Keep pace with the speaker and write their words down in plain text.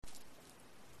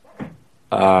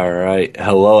All right.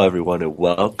 Hello, everyone, and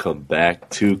welcome back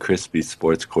to Crispy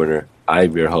Sports Corner.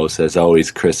 I'm your host, as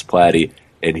always, Chris Platty,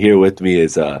 and here with me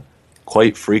is a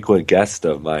quite frequent guest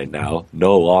of mine now,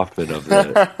 Noah Lofman of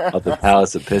the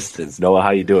Palace of Pistons. Noah, how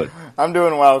you doing? I'm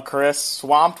doing well, Chris.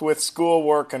 Swamped with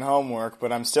schoolwork and homework,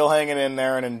 but I'm still hanging in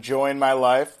there and enjoying my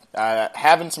life.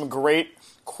 Having some great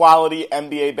quality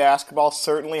NBA basketball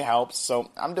certainly helps, so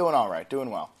I'm doing all right, doing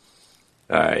well.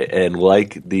 All right, and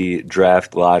like the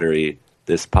draft lottery,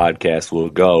 this podcast will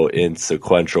go in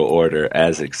sequential order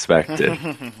as expected.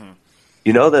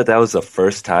 You know that was the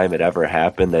first time it ever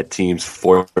happened that teams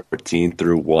 14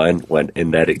 through 1 went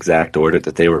in that exact order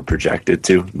that they were projected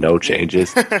to, no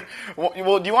changes.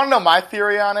 Well, do you want to know my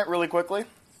theory on it really quickly?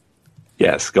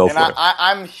 Yes, go And for it.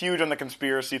 I'm huge on the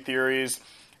conspiracy theories.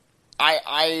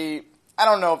 I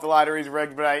don't know if the lottery's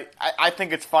rigged, but I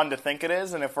think it's fun to think it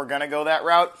is, and if we're going to go that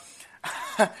route,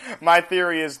 my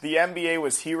theory is the NBA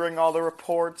was hearing all the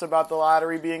reports about the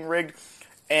lottery being rigged,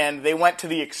 and they went to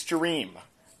the extreme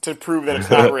to prove that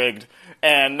it's not rigged.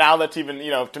 And now that's even,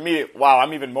 to me, wow,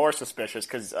 I'm even more suspicious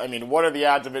because, I mean, what are the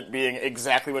odds of it being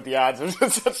exactly what the odds of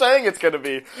saying it's going to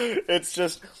be? It's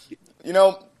just,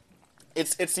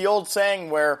 it's the old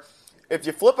saying where if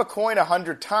you flip a coin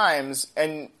 100 times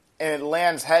and it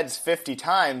lands heads 50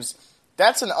 times,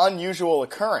 that's an unusual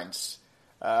occurrence.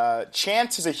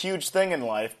 Chance is a huge thing in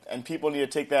life, and people need to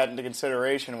take that into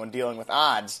consideration when dealing with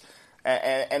odds.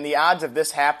 And the odds of this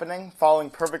happening,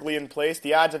 falling perfectly in place,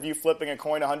 the odds of you flipping a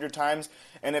coin 100 times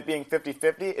and it being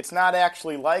 50-50, it's not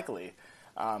actually likely.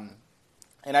 And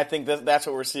I think that's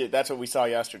what we're seeing. That's what we saw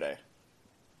yesterday.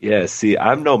 Yeah, see,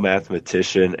 I'm no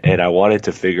mathematician, and I wanted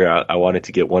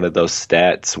to get one of those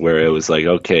stats where it was like,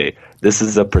 okay, this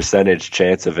is a percentage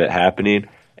chance of it happening.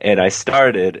 And I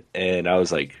started, and I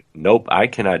was like, nope, I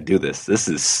cannot do this. This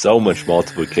is so much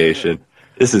multiplication.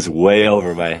 This is way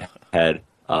over my head.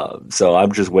 So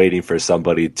I'm just waiting for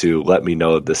somebody to let me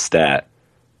know the stat.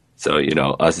 So,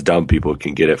 us dumb people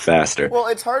can get it faster. Well,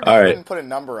 it's hard All to right. even put a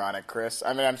number on it, Chris.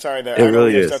 I mean, I'm sorry that It I know really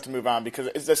we have is. stuff to move on because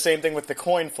it's the same thing with the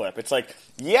coin flip. It's like,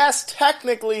 yes,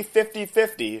 technically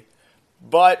 50-50,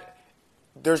 but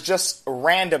there's just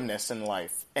randomness in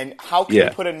life. And how can you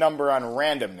Yeah. put a number on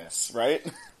randomness, right?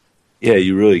 Yeah,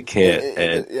 you really can't.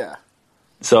 And Yeah.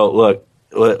 so look,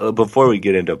 before we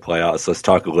get into playoffs, let's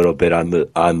talk a little bit on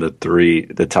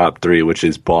the top three, which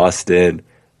is Boston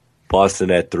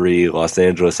at 3, Los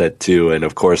Angeles at 2, and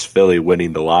of course Philly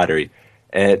winning the lottery.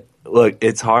 And look,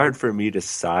 it's hard for me to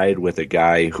side with a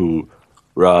guy who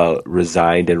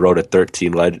resigned and wrote a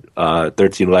 13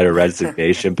 letter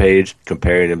resignation page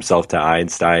comparing himself to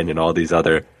Einstein and all these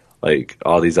other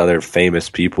famous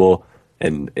people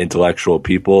and intellectual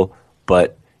people.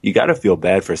 But you got to feel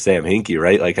bad for Sam Hinkie,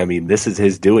 right? Like, I mean, this is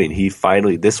his doing.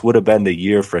 This would have been the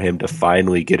year for him to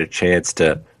finally get a chance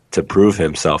to prove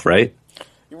himself, right?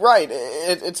 Right.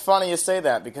 It's funny you say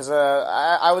that because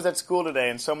I was at school today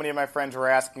and so many of my friends were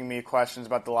asking me questions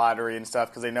about the lottery and stuff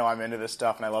because they know I'm into this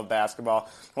stuff and I love basketball.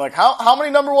 I'm like, how many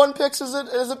number one picks has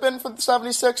it been for the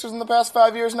 76ers in the past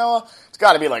 5 years, Noah? It's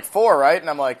got to be like 4, right? And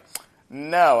I'm like,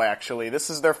 no, actually, this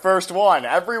is their first one.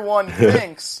 Everyone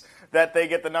thinks that they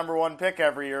get the number one pick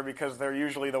every year because they're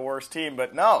usually the worst team,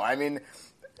 but no, I mean,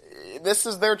 this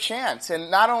is their chance.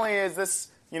 And not only is this,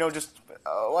 just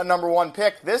a number one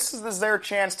pick, this is their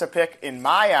chance to pick, in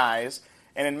my eyes,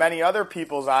 and in many other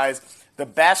people's eyes, the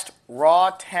best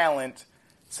raw talent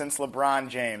since LeBron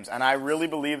James. And I really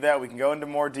believe that. We can go into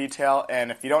more detail.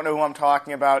 And if you don't know who I'm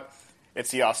talking about,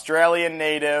 it's the Australian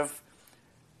native,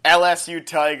 LSU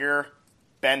Tiger,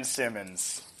 Ben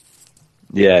Simmons.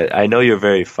 Yeah, I know you're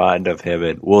very fond of him,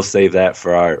 and we'll save that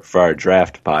for our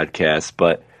draft podcast.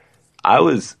 But I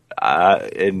was,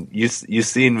 and you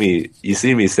seen me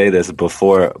say this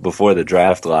before the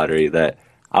draft lottery that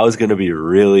I was going to be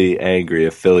really angry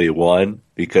if Philly won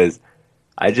because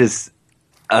I just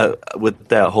with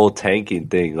that whole tanking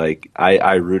thing, like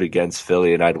I root against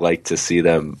Philly, and I'd like to see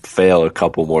them fail a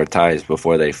couple more times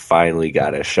before they finally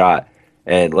got a shot.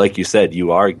 And like you said,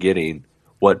 you are getting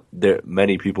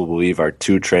many people believe are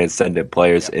two transcendent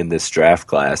players in this draft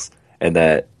class, and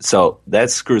that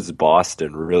screws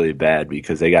Boston really bad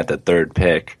because they got the third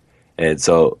pick, and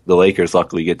so the Lakers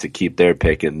luckily get to keep their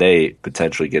pick, and they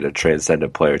potentially get a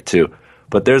transcendent player too.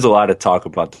 But there's a lot of talk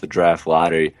about the draft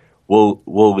lottery. We'll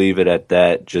leave it at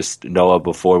that. Just Noah,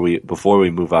 before we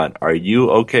move on, are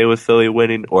you okay with Philly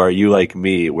winning, or are you like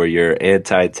me where you're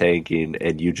anti-tanking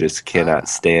and you just cannot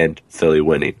stand Philly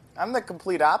winning? I'm the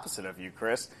complete opposite of you,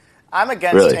 Chris. I'm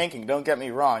against Really? tanking, don't get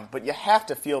me wrong, but you have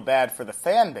to feel bad for the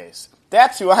fan base.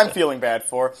 That's who I'm feeling bad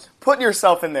for. Put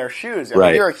yourself in their shoes. I mean,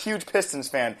 Right. you're a huge Pistons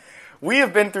fan. we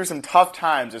have been through some tough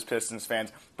times as Pistons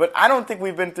fans, but I don't think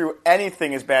we've been through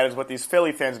anything as bad as what these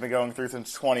Philly fans have been going through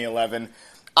since 2011.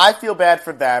 I feel bad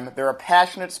for them. They're a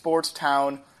passionate sports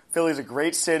town. Philly's a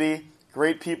great city,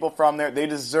 great people from there. They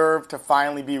deserve to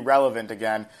finally be relevant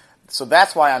again. So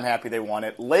that's why I'm happy they won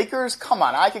it. Lakers, come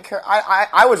on, I could care.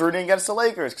 I was rooting against the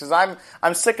Lakers because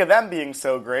I'm sick of them being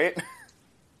so great.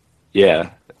 Yeah,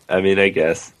 I mean, I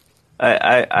guess.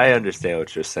 I understand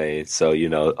what you're saying. So,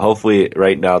 hopefully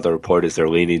right now the report is they're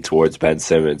leaning towards Ben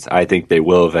Simmons. I think they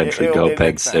will eventually go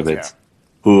Ben Simmons,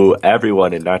 who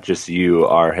everyone, and not just you,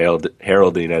 are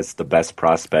heralding as the best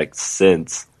prospect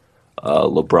since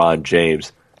LeBron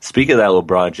James. Speaking of that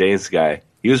LeBron James guy,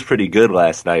 he was pretty good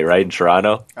last night, right, in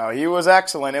Toronto? Oh, he was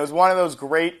excellent. It was one of those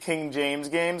great King James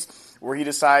games where he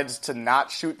decides to not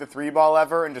shoot the three ball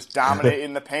ever and just dominate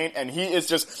in the paint, and he is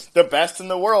just the best in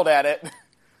the world at it.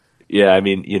 Yeah, I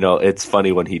mean, it's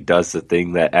funny when he does the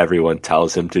thing that everyone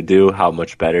tells him to do, how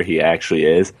much better he actually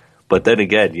is. But then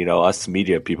again, us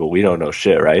media people, we don't know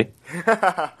shit, right?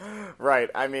 Right.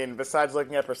 I mean, besides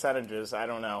looking at percentages, I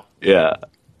don't know. Yeah.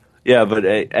 Yeah, but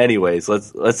anyways,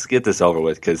 let's get this over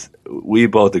with because we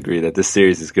both agree that this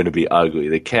series is going to be ugly.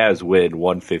 The Cavs win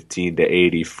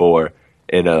 115-84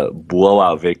 in a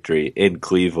blowout victory in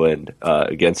Cleveland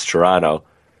against Toronto,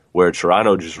 where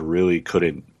Toronto just really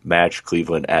couldn't match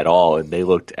Cleveland at all, and they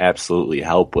looked absolutely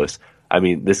helpless. I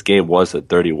mean, this game was a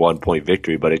 31-point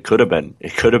victory, but it could have been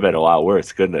a lot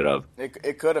worse, couldn't it have?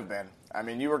 It could have been. I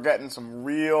mean, you were getting some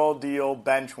real deal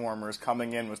bench warmers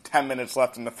coming in with 10 minutes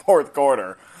left in the fourth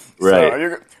quarter. Right.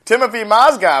 So Timothy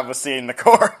Mozgov was seeing the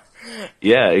court.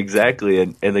 Yeah, exactly.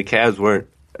 And the Cavs weren't.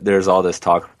 There's all this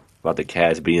talk about the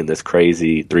Cavs being this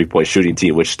crazy 3-point shooting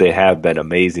team, which they have been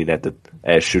amazing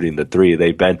at shooting the three.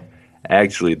 They've been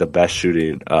actually the best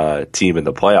shooting team in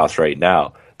the playoffs right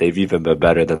now. They've even been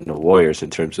better than the Warriors in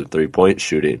terms of 3-point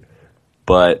shooting.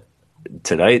 But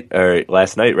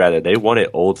last night, they won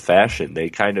it old-fashioned. They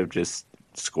kind of just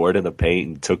scored in the paint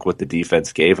and took what the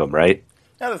defense gave them, right?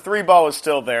 Yeah, the three ball was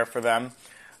still there for them.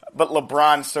 But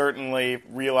LeBron certainly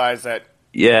realized that,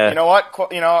 yeah. You know what?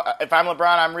 If I'm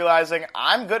LeBron, I'm realizing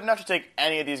I'm good enough to take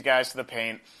any of these guys to the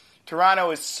paint.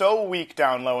 Toronto is so weak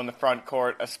down low in the front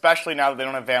court, especially now that they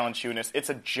don't have Valanciunas. It's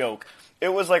a joke. It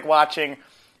was like watching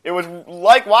an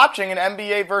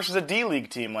NBA versus a D-League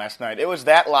team last night. It was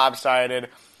that lopsided.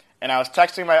 And I was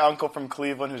texting my uncle from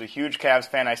Cleveland, who's a huge Cavs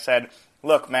fan. I said,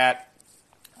 look, Matt,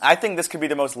 I think this could be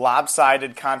the most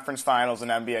lopsided conference finals in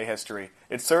NBA history.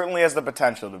 It certainly has the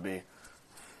potential to be.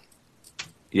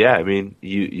 Yeah, I mean,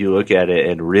 you look at it,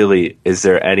 and really, is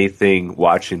there anything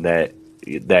watching that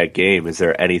game? Is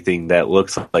there anything that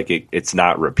looks like it's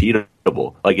not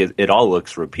repeatable? Like, it all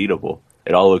looks repeatable.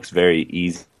 It all looks very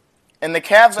easy. And the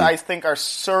Cavs, I think, are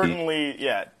certainly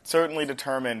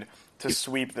determined to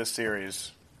sweep this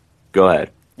series. Go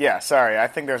ahead. Yeah, sorry. I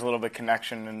think there's a little bit of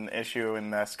connection and issue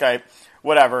in Skype.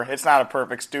 Whatever. It's not a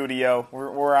perfect studio.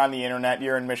 We're on the internet.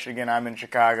 You're in Michigan. I'm in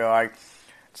Chicago.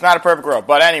 It's not a perfect world.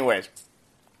 But anyways,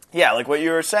 yeah, like what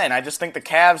you were saying, I just think the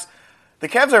Cavs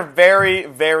are very,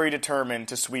 very determined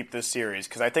to sweep this series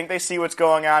because I think they see what's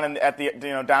going on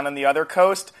down in the other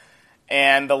coast,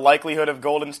 and the likelihood of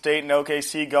Golden State and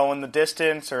OKC going the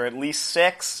distance or at least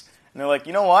 6, and they're like,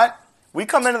 you know what? We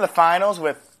come into the finals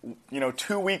with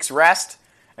 2 weeks rest,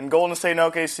 and Golden State and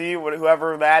OKC,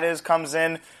 whoever that is, comes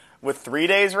in with 3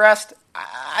 days rest.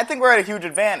 I think we're at a huge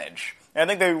advantage. And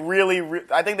I think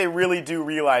they really do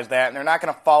realize that, and they're not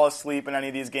going to fall asleep in any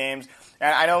of these games.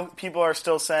 And I know people are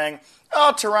still saying,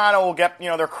 "Oh, Toronto will get,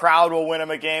 their crowd will win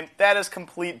them a game." That is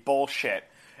complete bullshit.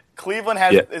 Cleveland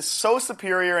is so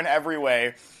superior in every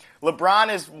way.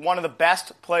 LeBron is one of the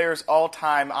best players all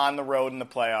time on the road in the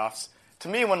playoffs. To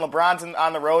me, when LeBron's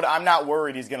on the road, I'm not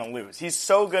worried he's going to lose. He's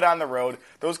so good on the road.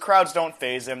 Those crowds don't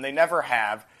faze him. They never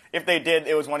have. If they did,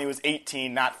 it was when he was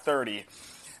 18, not 30.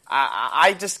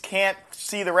 I just can't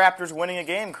see the Raptors winning a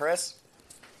game, Chris.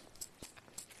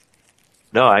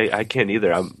 No, I can't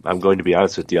either. I'm going to be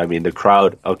honest with you. I mean, the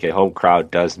crowd, home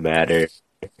crowd does matter.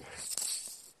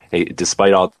 Hey,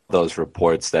 despite all those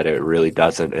reports that it really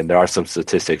doesn't, and there are some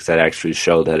statistics that actually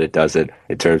show that it doesn't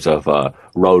in terms of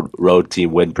road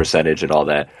team win percentage and all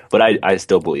that. But I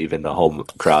still believe in the home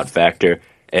crowd factor,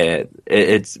 and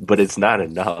it's not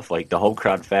enough. Like, the home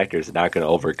crowd factor is not going to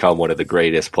overcome one of the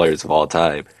greatest players of all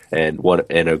time and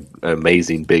an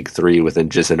amazing big three within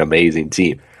just an amazing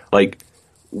team. Like,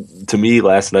 to me,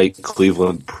 last night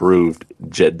Cleveland proved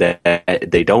that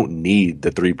they don't need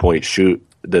the 3-point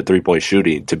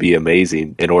shooting to be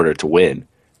amazing in order to win.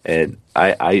 And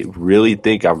I really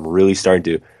think I'm really starting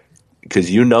to, because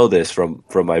this from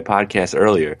my podcast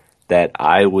earlier, that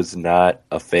I was not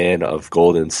a fan of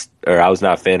I was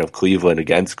not a fan of Cleveland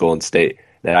against Golden State,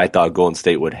 that I thought Golden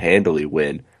State would handily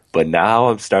win. But now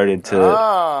I'm starting to,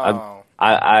 Oh.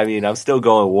 I mean, I'm still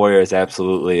going Warriors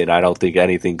absolutely, and I don't think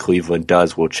anything Cleveland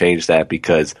does will change that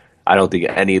because I don't think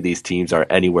any of these teams are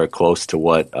anywhere close to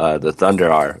what the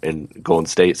Thunder are and Golden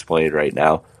State's playing right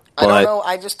now. I don't But know.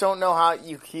 I just don't know how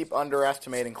you keep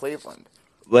underestimating Cleveland.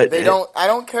 but They don't. I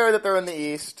don't care that they're in the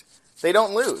East. They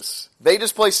don't lose. They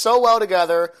just play so well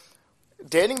together.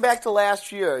 Dating back to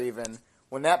last year, even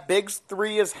when that big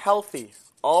three is healthy,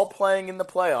 all playing in the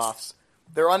playoffs,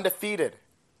 they're undefeated.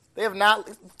 They have not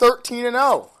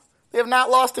 13-0. They have not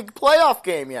lost a playoff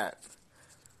game yet.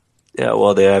 Yeah,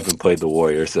 well, they haven't played the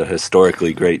Warriors, a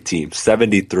historically great team,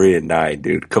 73-9,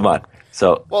 dude. Come on.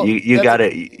 So Well, you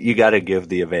gotta give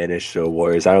the advantage to the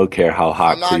Warriors. I don't care how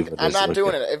hot Cleveland is. I'm not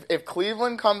doing looking. it. If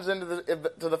Cleveland comes into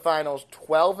the finals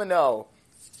 12-0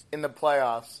 in the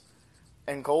playoffs,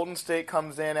 and Golden State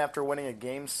comes in after winning a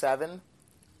Game 7,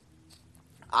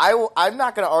 I'm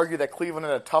not going to argue that Cleveland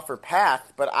had a tougher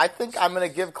path, but I think I'm going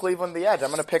to give Cleveland the edge. I'm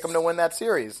going to pick them to win that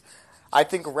series. I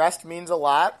think rest means a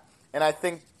lot, and I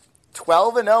think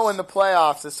 12-0 in the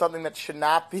playoffs is something that should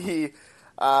not be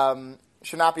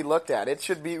looked at. It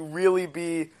should really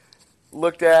be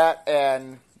looked at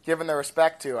and given the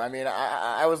respect to. I mean,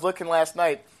 I was looking last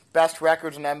night, best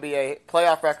records in NBA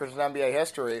playoff records in NBA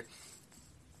history.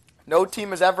 No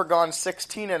team has ever gone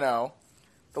 16-0.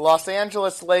 The Los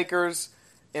Angeles Lakers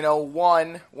in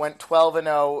 2001 went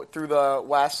 12-0 through the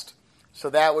West, so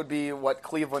that would be what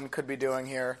Cleveland could be doing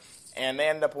here, and they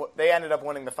ended up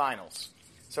winning the finals.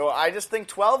 So I just think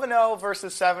 12-0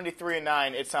 versus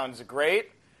 73-9, it sounds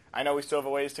great. I know we still have a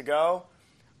ways to go,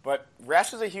 but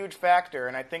rest is a huge factor,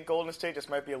 and I think Golden State just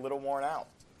might be a little worn out.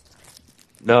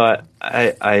 No,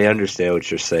 I understand what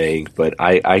you're saying, but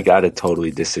I gotta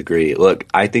totally disagree. Look,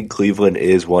 I think Cleveland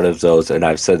is one of those, and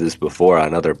I've said this before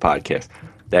on other podcasts,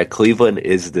 that Cleveland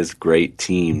is this great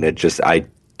team that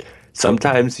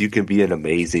sometimes you can be an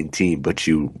amazing team, but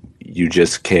you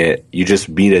just can't. You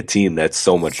just beat a team that's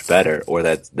so much better, or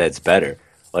that's better.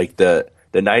 Like the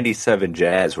 '97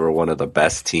 Jazz were one of the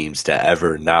best teams to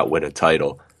ever not win a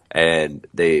title, and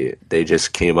they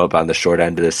just came up on the short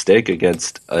end of the stick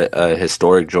against a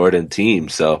historic Jordan team.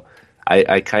 So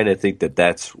I kind of think that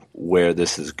that's where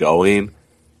this is going.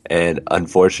 And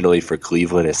unfortunately for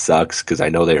Cleveland, it sucks because I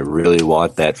know they really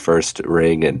want that first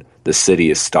ring, and the city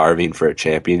is starving for a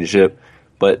championship.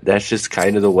 But that's just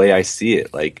kind of the way I see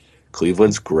it. Like,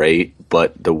 Cleveland's great,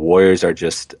 but the Warriors are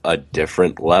just a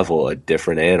different level, a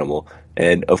different animal.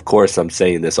 And of course, I'm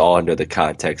saying this all under the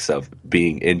context of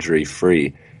being injury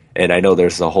free. And I know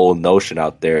there's a whole notion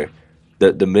out there,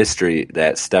 the mystery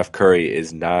that Steph Curry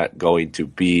is not going to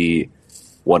be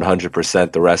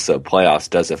 100% the rest of the playoffs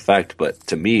does affect. But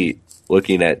to me,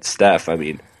 looking at Steph, I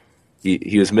mean,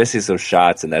 he was missing some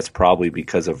shots, and that's probably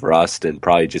because of rust and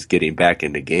probably just getting back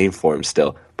into game form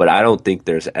still. But I don't think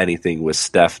there's anything with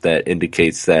Steph that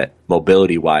indicates that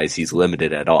mobility-wise he's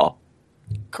limited at all.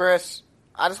 Chris,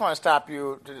 I just want to stop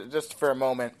you just for a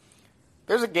moment.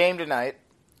 There's a game tonight,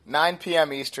 9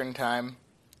 p.m. Eastern Time,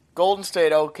 Golden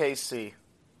State OKC.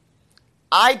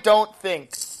 I don't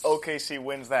think OKC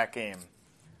wins that game.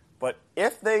 But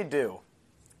if they do,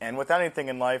 and with anything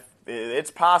in life,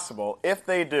 it's possible, if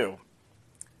they do,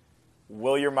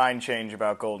 will your mind change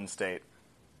about Golden State?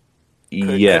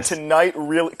 Yes.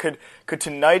 Could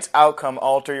tonight's outcome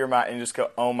alter your mind and just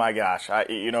go, oh my gosh,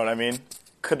 you know what I mean?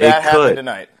 Could that happen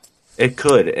tonight? It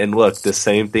could. And look, the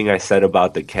same thing I said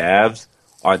about the Cavs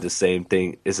is the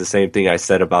same thing I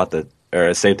said about the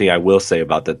same thing I will say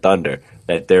about the Thunder,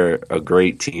 that they're a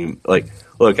great team. Like,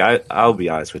 look, I'll be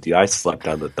honest with you. I slept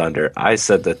on the Thunder. I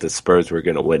said that the Spurs were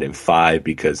going to win in 5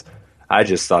 because I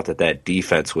just thought that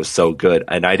defense was so good,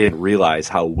 and I didn't realize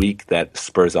how weak that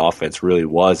Spurs offense really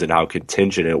was and how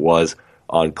contingent it was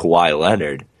on Kawhi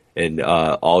Leonard and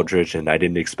Aldridge, and I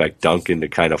didn't expect Duncan to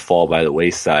kind of fall by the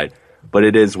wayside. But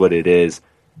it is what it is.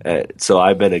 So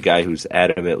I've been a guy who's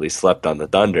adamantly slept on the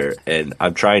Thunder, and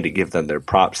I'm trying to give them their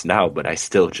props now, but I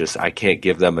can't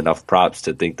give them enough props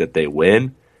to think that they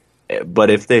win. But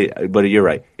you're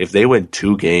right. If they win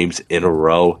 2 games in a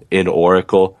row in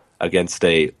Oracle against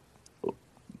a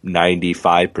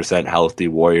 95% healthy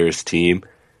Warriors team,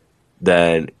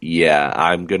 then yeah,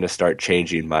 I'm going to start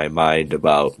changing my mind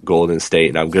about Golden State,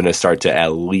 and I'm going to start to at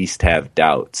least have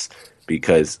doubts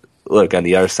because, look, on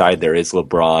the other side there is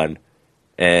LeBron,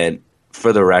 and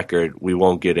for the record, we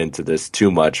won't get into this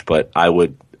too much, but I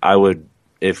would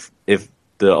if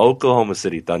the Oklahoma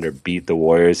City Thunder beat the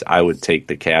Warriors, I would take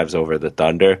the Cavs over the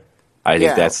Thunder. I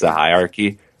think that's the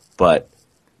hierarchy. But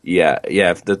yeah,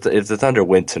 if the Thunder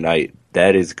win tonight,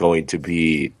 that is going to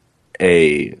be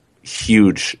a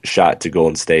huge shot to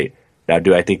Golden State. Now,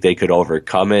 do I think they could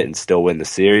overcome it and still win the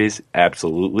series?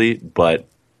 Absolutely, but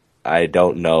I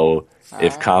don't know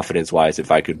if confidence-wise,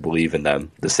 if I could believe in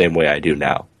them the same way I do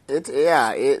now.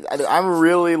 I'm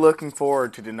really looking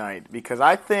forward to tonight because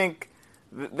I think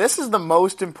this is the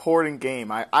most important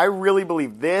game. I really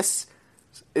believe this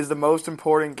is the most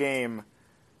important game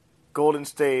Golden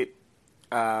State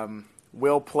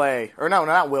will play. Or no,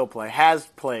 not will play, has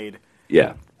played.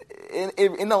 Yeah.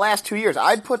 In the last 2 years.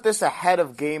 I'd put this ahead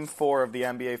of Game 4 of the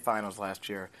NBA Finals last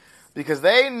year because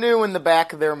they knew in the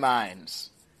back of their minds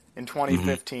in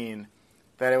 2015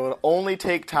 that it would only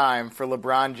take time for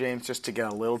LeBron James just to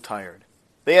get a little tired.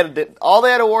 All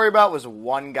they had to worry about was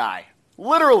one guy.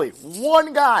 Literally,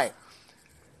 one guy.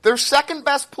 Their second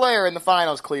best player in the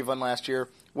finals, Cleveland, last year,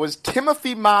 was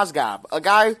Timothy Mozgov, a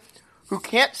guy who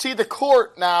can't see the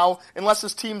court now unless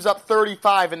his team's up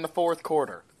 35 in the fourth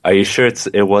quarter. Are you sure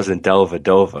it wasn't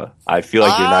Dellavedova? I feel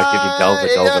like you're not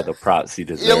giving Dellavedova the props he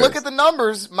deserves. Yeah, look at the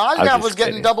numbers. Mozgov was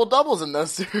getting double-doubles in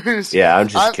those series. Yeah, I'm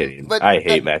just kidding. But I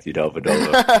hate Matthew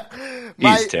Dellavedova.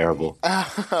 He's terrible.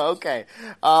 Okay.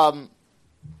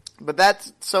 But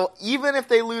that's so even if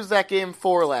they lose that game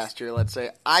 4 last year, let's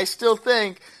say, I still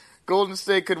think Golden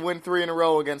State could win 3 in a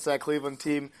row against that Cleveland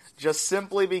team just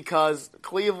simply because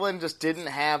Cleveland just didn't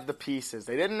have the pieces.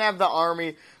 They didn't have the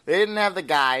army. They didn't have the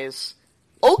guys.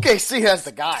 OKC has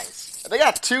the guys. They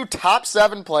got 2 top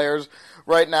 7 players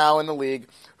right now in the league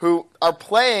who are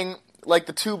playing like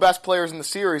the 2 best players in the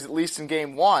series, at least in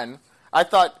Game 1. I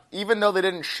thought, even though they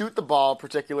didn't shoot the ball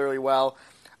particularly well,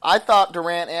 I thought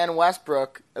Durant and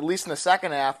Westbrook, at least in the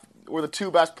second half, were the 2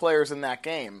 best players in that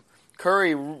game.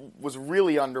 Curry was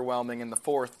really underwhelming in the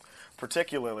fourth,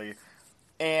 particularly.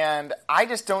 And I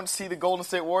just don't see the Golden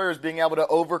State Warriors being able to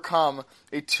overcome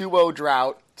a 2-0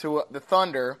 drought to the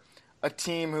Thunder, a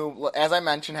team who, as I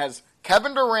mentioned, has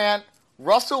Kevin Durant,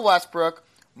 Russell Westbrook,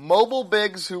 mobile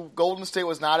bigs who Golden State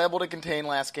was not able to contain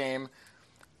last game,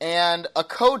 and a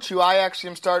coach who I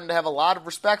actually am starting to have a lot of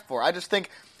respect for. I just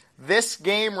think this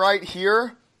game right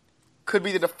here could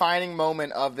be the defining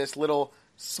moment of this little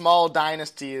small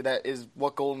dynasty that is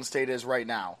what Golden State is right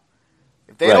now.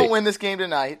 If they don't win this game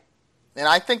tonight, and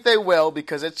I think they will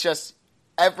because it's just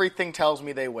everything tells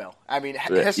me they will. I mean,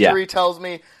 history tells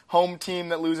me home team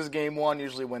that loses Game 1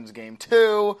 usually wins Game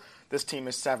 2. This team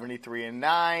is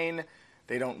 73-9.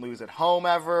 They don't lose at home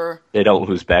ever. They don't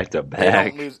lose back-to-back. They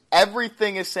don't lose.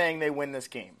 Everything is saying they win this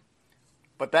game.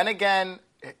 But then again,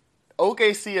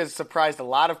 OKC has surprised a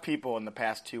lot of people in the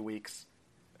past 2 weeks.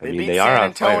 They beat San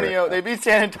Antonio. They beat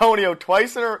San Antonio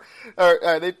twice in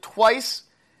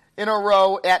a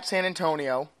row at San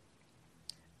Antonio,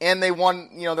 and they won.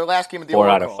 Their last game at the 4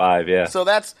 Oracle. out of 5. Yeah. So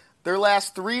that's their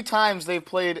last 3 times they've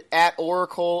played at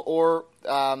Oracle or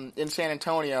in San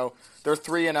Antonio. They're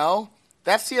 3-0.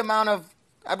 That's the amount of.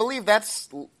 I believe that's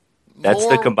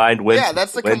the combined wins. Yeah,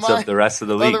 that's the wins of the rest of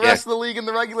the league. The rest of the league in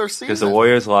the regular season. Because the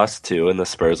Warriors lost 2 and the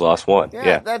Spurs lost 1.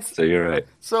 Yeah, so you're right.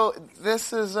 So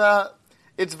this is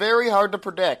it's very hard to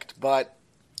predict, but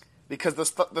because the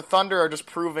Thunder are just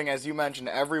proving, as you mentioned,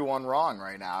 everyone wrong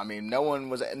right now. I mean, no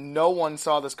one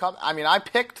saw this come. I mean, I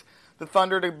picked the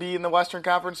Thunder to be in the Western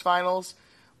Conference Finals,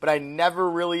 but I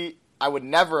would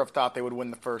never have thought they would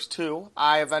win the first 2.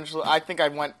 I think I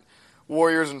went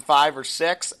Warriors in 5 or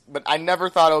 6, but I never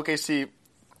thought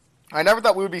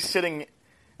we would be sitting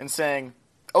and saying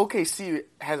OKC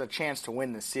has a chance to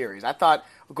win this series. I thought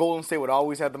Golden State would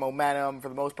always have the momentum, for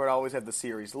the most part, always have the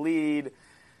series lead.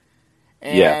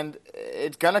 And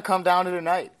it's going to come down to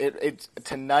tonight.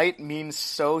 Tonight means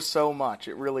so much.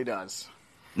 It really does.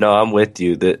 No, I'm with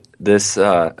you.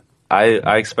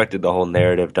 I expected the whole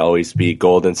narrative to always be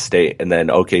Golden State, and then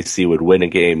OKC would win a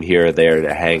game here or there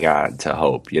to hang on to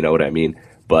hope. You know what I mean?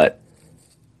 But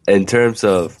in terms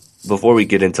of, before we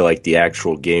get into like the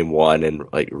actual Game 1 and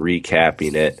like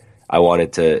recapping it, I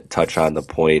wanted to touch on the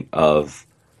point of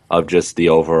just the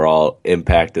overall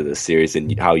impact of the series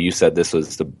and how you said this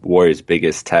was the Warriors'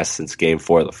 biggest test since Game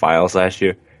 4 of the finals last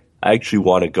year. I actually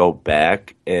want to go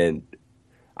back, and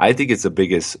I think it's the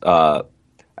biggest.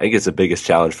 I think it's the biggest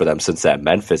challenge for them since that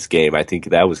Memphis game. I think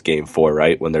that was Game 4,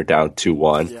 right, when they're down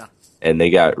 2-1, and they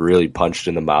got really punched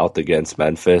in the mouth against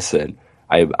Memphis, and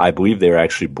I believe they were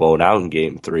actually blown out in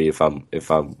Game 3, if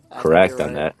I'm correct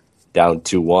on that, down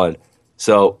 2-1.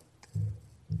 So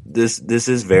this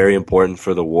is very important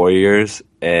for the Warriors,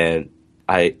 and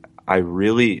I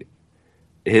really,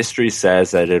 history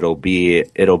says that it'll be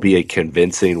a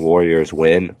convincing Warriors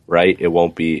win, right? It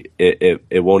won't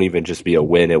even just be a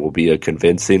win, it will be a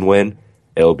convincing win.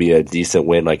 It'll be a decent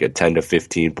win, like a 10 to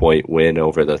 15 point win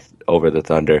over the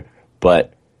Thunder.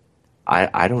 But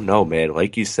I don't know, man.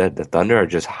 Like you said, the Thunder are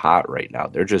just hot right now.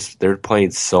 They're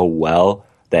playing so well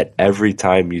that every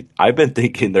time I've been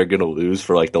thinking they're gonna lose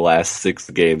for like the last 6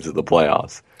 games of the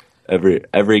playoffs.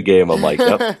 Every game, I'm like,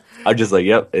 yep. I'm just like,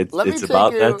 yep. Let me It's take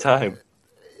about that you. time.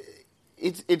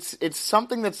 It's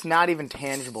something that's not even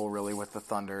tangible really with the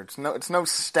Thunder. It's no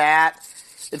stat.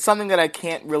 It's something that I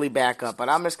can't really back up, but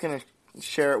I'm just gonna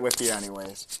share it with you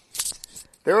anyways.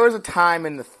 There was a time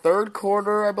in the third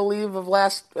quarter, I believe, of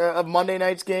Monday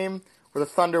night's game where the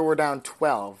Thunder were down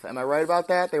 12. Am I right about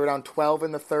that? They were down 12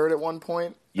 in the third at one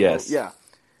point. Yes. Yeah.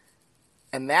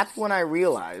 And that's when I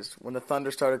realized, when the Thunder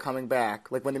started coming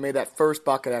back, like when they made that first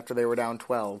bucket after they were down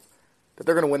 12, that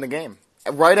they're going to win the game.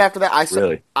 Right after that,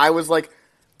 Really? I was like,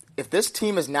 if this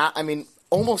team is not, I mean,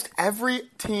 almost every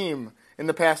team in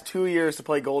the past 2 years to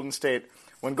play Golden State,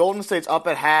 when Golden State's up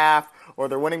at half or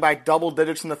they're winning by double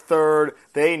digits in the third,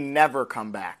 they never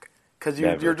come back. Because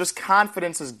your just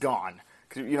confidence is gone.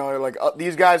 Cause, they're like, oh,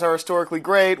 these guys are historically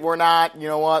great, we're not, you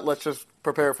know what, let's just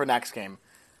prepare for next game.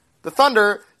 The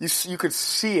Thunder, you could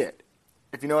see it.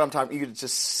 If you know what I'm talking about, you could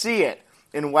just see it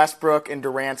in Westbrook and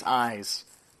Durant's eyes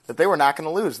that they were not going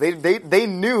to lose. They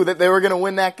knew that they were going to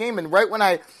win that game. And right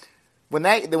when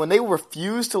they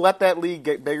refused to let that lead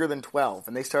get bigger than 12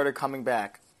 and they started coming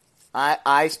back,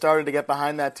 I started to get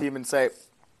behind that team and say,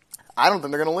 I don't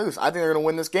think they're going to lose. I think they're going to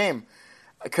win this game.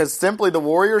 Because simply the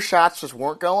Warriors' shots just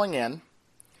weren't going in.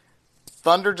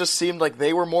 Thunder just seemed like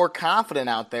they were more confident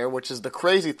out there, which is the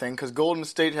crazy thing, because Golden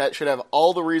State should have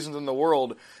all the reasons in the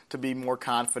world to be more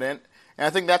confident. And I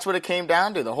think that's what it came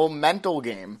down to, the whole mental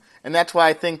game. And that's why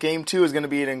I think Game 2 is going to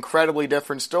be an incredibly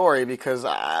different story, because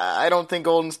I don't think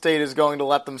Golden State is going to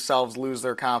let themselves lose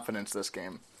their confidence this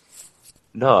game.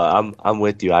 No, I'm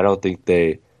with you. I don't think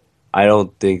that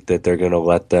they're gonna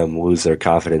let them lose their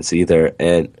confidence either.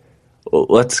 And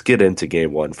let's get into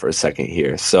game one for a second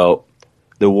here. So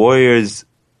the Warriors,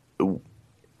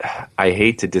 I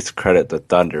hate to discredit the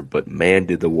Thunder, but man,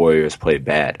 did the Warriors play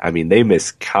bad. I mean, they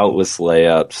missed countless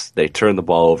layups. They turned the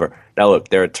ball over. Now look,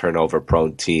 they're a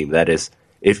turnover-prone team. That is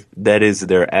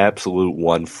their absolute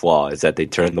one flaw, is that they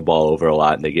turn the ball over a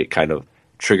lot and they get kind of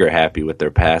trigger happy with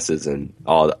their passes and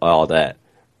all that.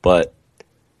 But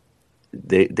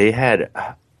they had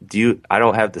I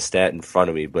don't have the stat in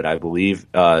front of me, but I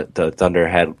believe the Thunder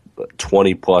had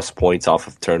 20 plus points off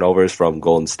of turnovers from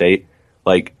Golden State.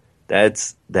 Like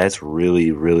that's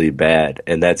really, really bad,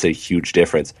 and that's a huge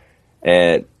difference.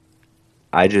 And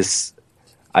I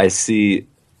see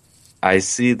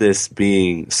this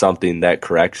being something that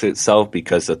corrects itself,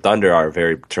 because the Thunder are a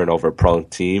very turnover prone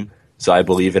team. So I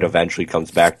believe it eventually comes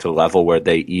back to a level where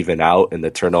they even out and the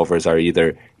turnovers are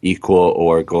either equal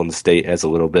or Golden State has a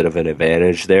little bit of an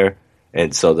advantage there.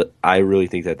 And so I really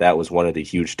think that was one of the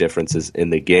huge differences in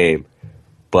the game.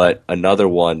 But another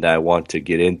one that I want to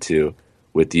get into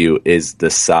with you is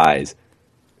the size.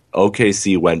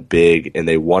 OKC went big, and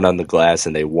they won on the glass,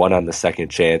 and they won on the second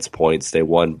chance points. They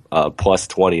won plus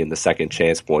 20 in the second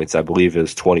chance points. I believe it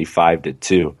was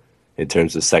 25-2 in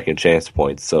terms of second chance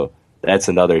points. So that's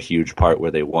another huge part where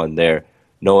they won there.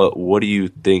 Noah, what do you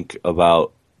think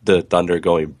about the Thunder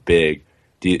going big?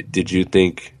 Did you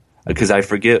think, because I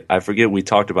forget we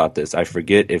talked about this. I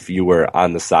forget if you were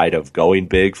on the side of going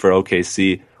big for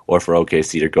OKC or for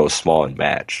OKC to go small and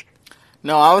match.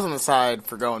 No, I was on the side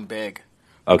for going big.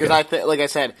 Okay. Because like I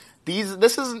said,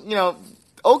 this is,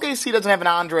 OKC doesn't have an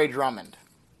Andre Drummond.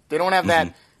 They don't have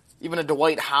that, even a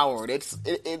Dwight Howard.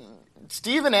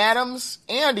 Steven Adams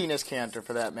and Enes Kanter,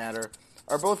 for that matter,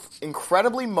 are both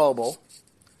incredibly mobile.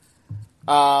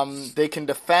 They can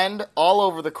defend all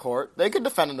over the court. They can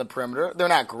defend in the perimeter. They're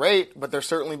not great, but they're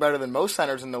certainly better than most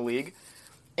centers in the league.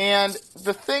 And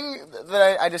the thing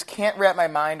that I just can't wrap my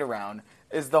mind around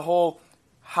is the whole,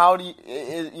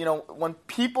 when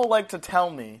people like to tell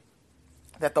me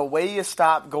that the way you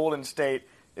stop Golden State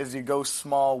is you go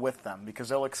small with them, because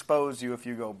they'll expose you if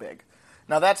you go big.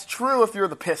 Now, that's true if you're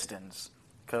the Pistons,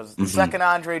 because the second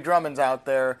Andre Drummond's out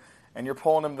there and you're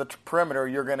pulling him to the perimeter,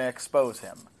 you're going to expose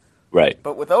him. Right.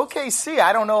 But with OKC,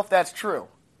 I don't know if that's true.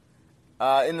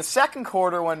 In the second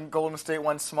quarter, when Golden State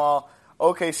went small,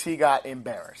 OKC got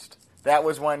embarrassed. That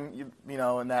was when,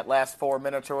 in that last 4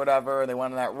 minutes or whatever, they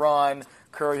went on that run.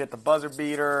 Curry hit the buzzer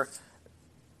beater.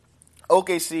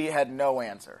 OKC had no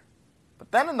answer.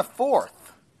 But then in the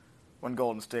fourth, when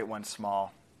Golden State went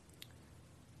small,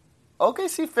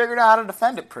 OKC figured out how to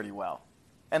defend it pretty well.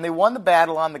 And they won the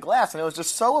battle on the glass. And it was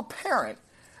just so apparent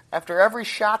after every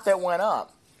shot that went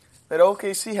up that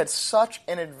OKC had such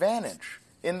an advantage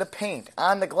in the paint,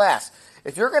 on the glass.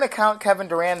 If you're going to count Kevin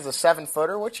Durant as a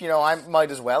 7-footer, which, I might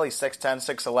as well, he's 6'10",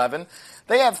 6'11",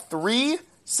 they have 3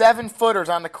 7-footers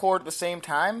on the court at the same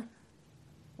time.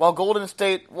 While Golden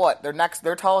State, what?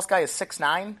 Their tallest guy is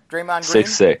 6'9", Draymond Green?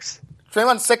 6'6".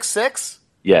 Draymond's 6'6"?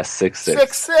 Yes,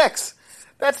 6'6".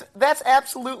 6'6". That's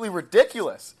absolutely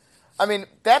ridiculous. I mean,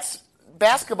 that's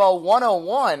basketball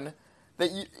 101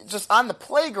 that you just on the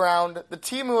playground, the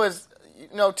team who has,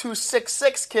 two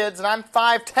 6'6" kids and I'm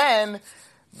 5'10",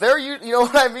 you know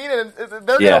what I mean? And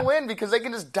they're going to win because they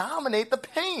can just dominate the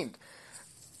paint.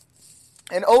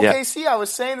 And OKC, I was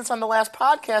saying this on the last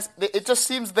podcast, it just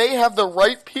seems they have the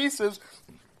right pieces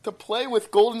to play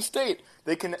with Golden State.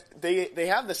 They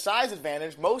have the size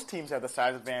advantage. Most teams have the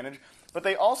size advantage, but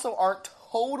they also aren't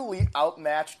totally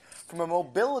outmatched from a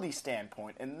mobility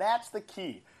standpoint. And that's the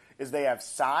key, is they have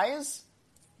size,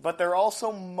 but they're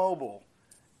also mobile.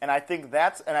 And I think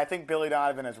Billy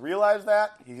Donovan has realized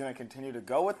that. He's going to continue to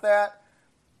go with that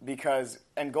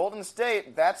and Golden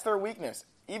State, that's their weakness.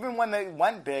 Even when they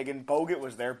went big and Bogut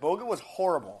was there, Bogut was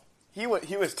horrible. He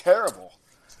was terrible.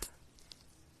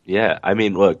 Yeah, I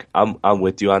mean, look, I'm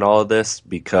with you on all of this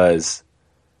because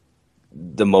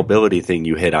the mobility thing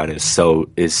you hit on is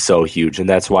so huge, and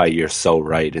that's why you're so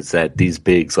right. Is that these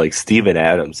bigs like Steven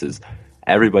Adams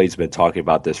everybody's been talking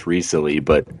about this recently,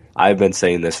 but I've been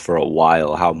saying this for a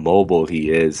while, how mobile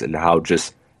he is and how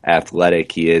just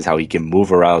athletic he is, how he can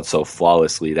move around so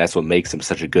flawlessly. That's what makes him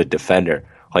such a good defender.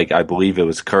 Like, I believe it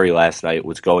was Curry last night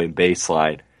was going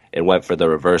baseline and went for the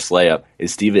reverse layup, and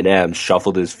Steven Adams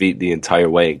shuffled his feet the entire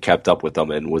way and kept up with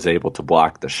them and was able to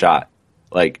block the shot.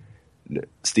 Like,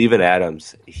 Steven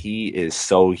Adams, he is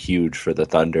so huge for the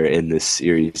Thunder in this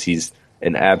series. He's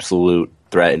an absolute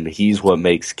threat, and he's what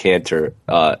makes Cantor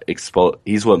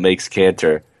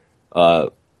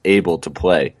able to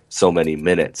play so many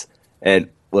minutes. And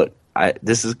look,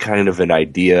 this is kind of an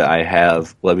idea I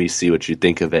have. Let me see what you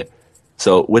think of it.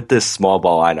 So with this small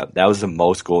ball lineup, that was the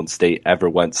most Golden State ever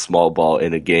went small ball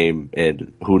in a game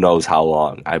in who knows how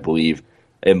long. I believe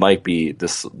it might be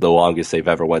the longest they've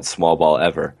ever went small ball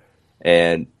ever.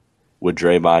 And with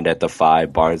Draymond at the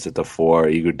 5, Barnes at the 4,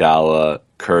 Iguodala,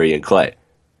 Curry, and Clay.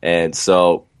 And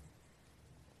so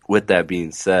with that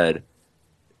being said,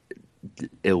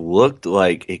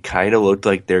 it kind of looked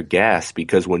like they're gassed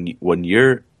because when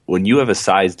you have a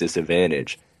size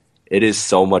disadvantage, it is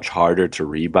so much harder to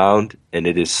rebound, and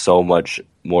it is so much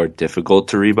more difficult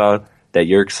to rebound that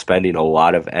you're expending a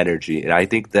lot of energy. And I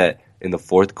think that in the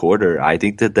fourth quarter, I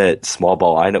think that small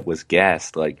ball lineup was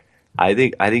gassed. Like, I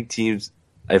think teams,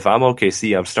 if I'm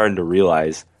OKC, I'm starting to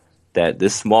realize that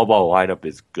this small ball lineup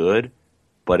is good,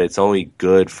 but it's only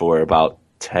good for about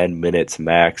 10 minutes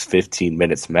max, 15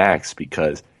 minutes max,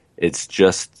 because it's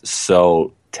just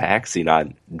so taxing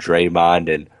on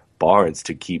Draymond and Barnes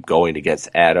to keep going against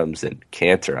Adams and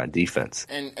Cantor on defense.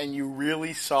 And you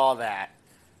really saw that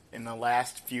in the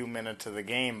last few minutes of the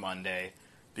game Monday,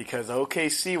 because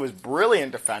OKC was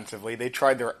brilliant defensively. They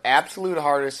tried their absolute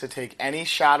hardest to take any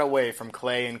shot away from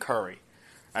Clay and Curry.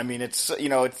 I mean, it's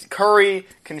Curry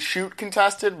can shoot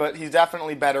contested, but he's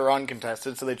definitely better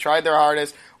uncontested, so they tried their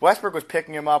hardest. Westbrook was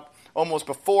picking him up almost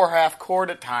before half court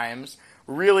at times,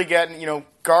 really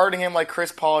guarding him like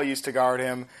Chris Paul used to guard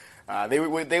him.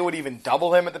 They would even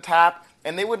double him at the top,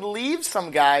 and they would leave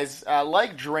some guys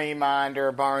like Draymond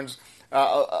or Barnes,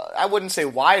 I wouldn't say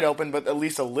wide open, but at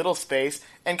least a little space,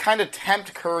 and kind of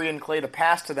tempt Curry and Clay to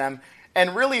pass to them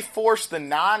and really force the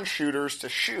non-shooters to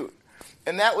shoot.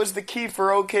 And that was the key for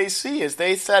OKC, is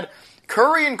they said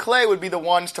Curry and Clay would be the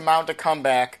ones to mount a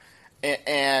comeback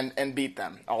and beat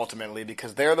them ultimately,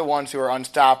 because they're the ones who are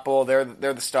unstoppable. They're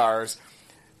the stars.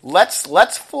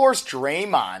 Let's force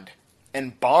Draymond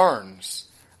and Barnes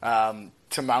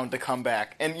to mount the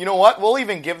comeback. And you know what? We'll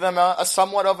even give them a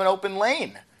somewhat of an open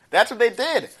lane. That's what they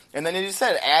did. And then, as you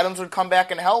said, Adams would come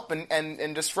back and help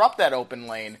and disrupt that open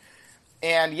lane.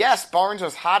 And yes, Barnes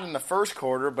was hot in the first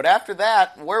quarter, but after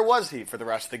that, where was he for the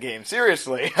rest of the game?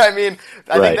 Seriously. I mean,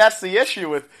 I think that's the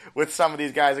issue with some of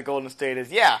these guys at Golden State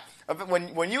is,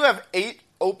 when you have 8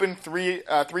 open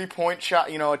three-point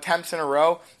shot, attempts in a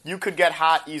row, you could get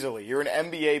hot easily. You're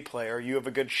an NBA player. You have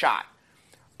a good shot.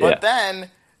 But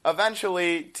then,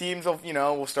 eventually, teams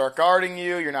will start guarding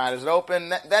you. You're not as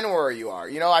open. Then where you are.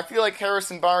 I feel like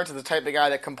Harrison Barnes is the type of guy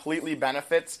that completely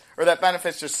benefits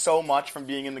just so much from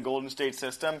being in the Golden State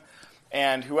system.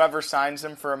 And whoever signs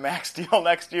him for a max deal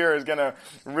next year is going to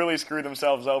really screw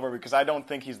themselves over, because I don't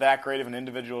think he's that great of an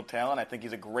individual talent. I think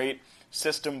he's a great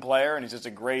system player, and he's just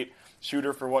a great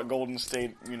shooter for what Golden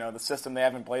State, the system they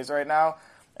have in place right now.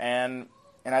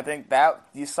 And I think that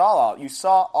you saw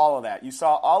all of that. You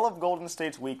saw all of Golden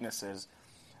State's weaknesses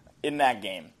in that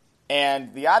game.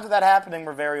 And the odds of that happening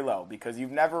were very low, because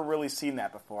you've never really seen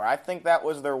that before. I think that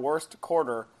was their worst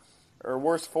quarter or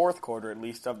worst fourth quarter at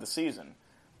least of the season.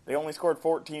 They only scored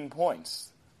 14 points.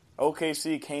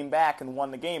 OKC came back and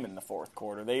won the game in the fourth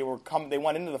quarter. They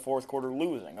went into the fourth quarter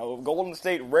losing. Golden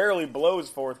State rarely blows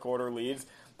fourth quarter leads.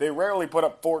 They rarely put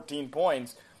up 14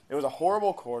 points. It was a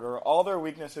horrible quarter. All their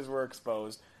weaknesses were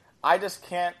exposed. I just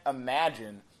can't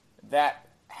imagine that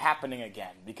happening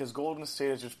again because Golden State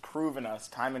has just proven us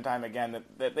time and time again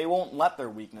that they won't let their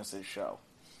weaknesses show.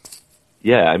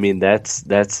 Yeah, I mean that's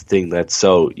the thing that's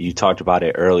so you talked about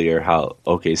it earlier how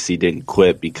OKC didn't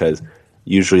quit because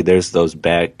usually there's those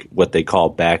what they call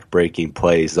back-breaking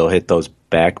plays. They'll hit those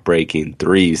back-breaking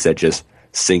threes that just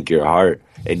sink your heart.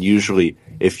 And usually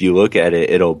if you look at it,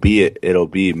 it'll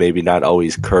be maybe not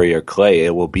always Curry or Clay.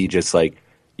 It will be just like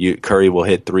Curry will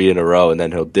hit 3 in a row and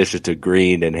then he'll dish it to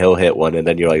Green and he'll hit one and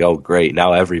then you're like, oh great,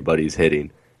 now everybody's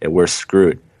hitting and we're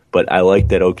screwed. But I like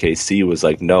that OKC was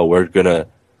like, no, we're gonna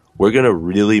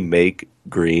really make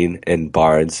Green and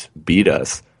Barnes beat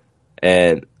us.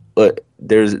 And look,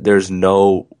 there's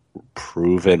no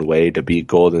proven way to beat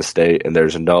Golden State, and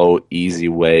there's no easy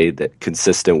way,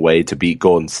 consistent way to beat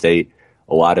Golden State.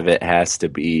 A lot of it has to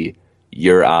be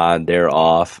you're on, they're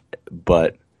off.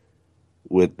 But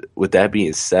with that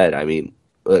being said, I mean,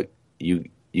 look, you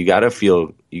gotta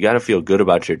feel good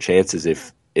about your chances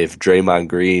if Draymond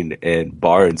Green and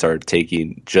Barnes are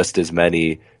taking just as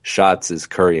many shots as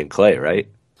Curry and Clay, right?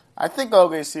 I think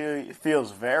OKC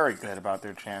feels very good about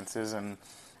their chances, and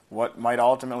what might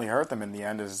ultimately hurt them in the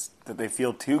end is that they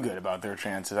feel too good about their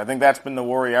chances. I think that's been the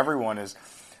worry everyone is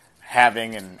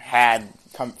having and had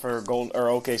for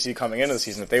OKC coming into the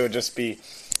season, that they would just be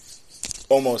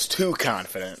almost too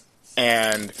confident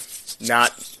and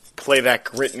not play that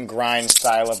grit and grind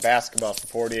style of basketball for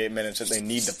 48 minutes that they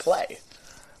need to play.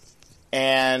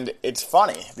 And it's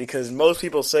funny because most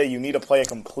people say you need to play a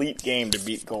complete game to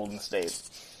beat Golden State.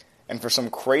 And for some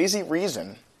crazy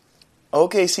reason,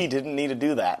 OKC didn't need to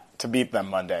do that to beat them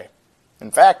Monday.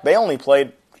 In fact, they only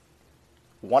played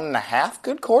 1.5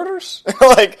 good quarters.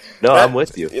 I'm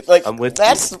with you.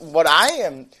 That's what I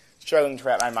am struggling to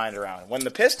wrap my mind around. When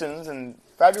the Pistons in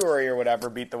February or whatever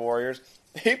beat the Warriors,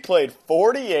 they played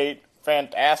 48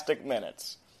 fantastic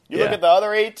minutes. You look at the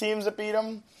other 8 teams that beat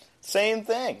them, same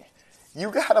thing. You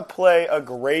got to play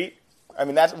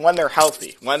that's when they're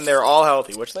healthy, when they're all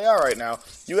healthy, which they are right now.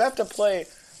 You have to play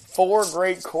 4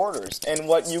 great quarters. And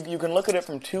what you can look at it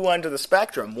from 2 ends of the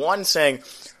spectrum. One saying,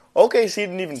 OKC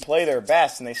didn't even play their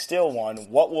best and they still won.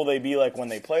 What will they be like when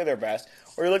they play their best?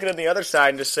 Or you're looking at the other side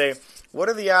and just say, what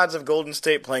are the odds of Golden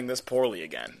State playing this poorly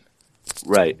again?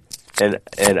 Right. And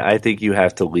I think you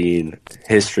have to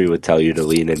history would tell you to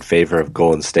lean in favor of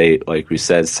Golden State. Like we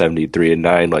said,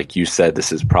 73-9. Like you said,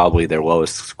 this is probably their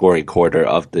lowest scoring quarter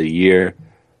of the year.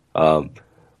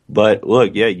 But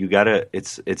look, yeah,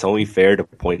 it's only fair to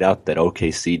point out that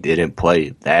OKC didn't play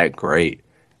that great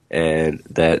and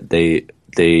that they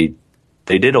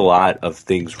did a lot of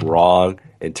things wrong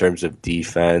in terms of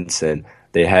defense, and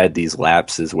they had these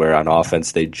lapses where on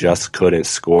offense they just couldn't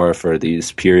score for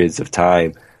these periods of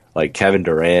time. Like Kevin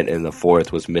Durant in the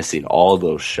fourth was missing all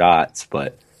those shots,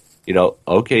 but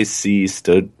OKC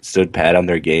stood pat on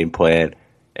their game plan,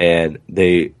 and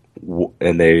they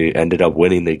ended up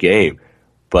winning the game.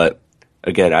 But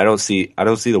again, I don't see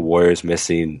the Warriors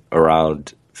missing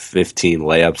around 15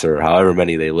 layups or however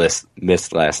many they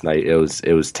missed last night. It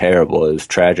was terrible. It was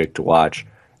tragic to watch,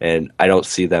 and I don't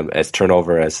see them as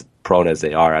turnover as prone as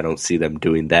they are. I don't see them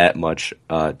doing that much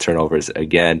turnovers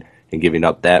again and giving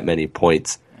up that many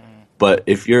points. But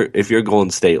if you're Golden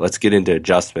State, let's get into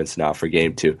adjustments now for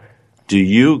Game 2. Do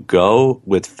you go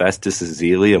with Festus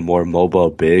Ezeli, a more mobile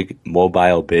big,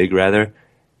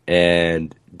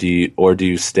 and do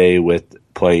you stay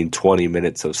with playing 20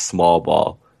 minutes of small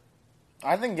ball?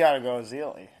 I think you got to go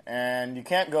Ezeli, and you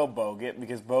can't go Bogut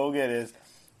because Bogut is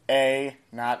A,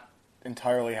 not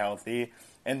entirely healthy,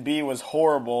 and B, was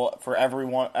horrible for every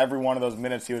one of those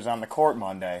minutes he was on the court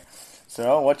Monday.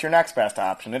 So what's your next best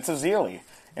option? It's Ezeli.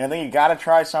 And I think you got to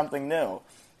try something new.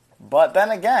 But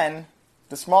then again,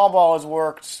 the small ball has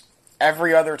worked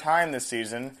every other time this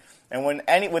season. And with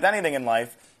anything in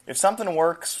life, if something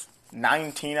works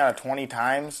 19 out of 20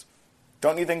 times,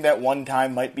 don't you think that one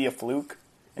time might be a fluke?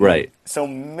 Right. So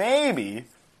maybe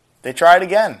they try it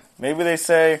again. Maybe they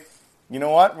say, you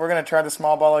know what, we're going to try the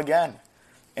small ball again.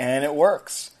 And it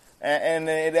works. And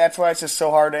that's why it's just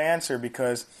so hard to answer,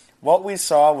 because what we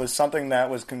saw was something that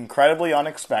was incredibly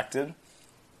unexpected.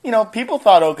 People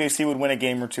thought OKC would win a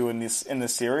game or two in this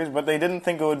series, but they didn't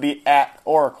think it would be at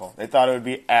Oracle. They thought it would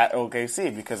be at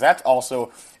OKC, because that's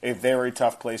also a very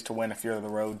tough place to win if you're the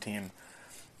road team.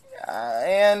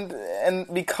 And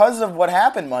because of what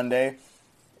happened Monday,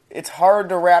 it's hard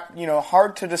to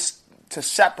hard to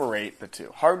separate the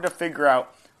two. Hard to figure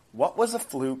out what was a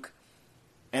fluke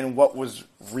and what was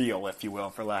real, if you will,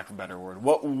 for lack of a better word.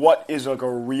 What is like a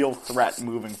real threat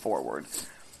moving forward?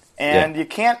 And you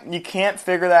can't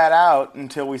figure that out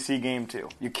until we see game 2.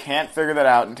 You can't figure that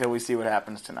out until we see what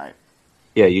happens tonight.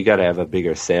 Yeah, you got to have a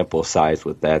bigger sample size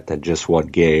with that than just one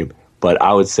game. But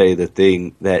I would say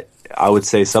something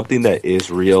that is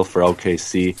real for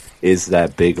OKC is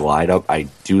that big lineup. I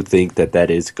do think that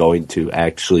is going to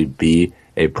actually be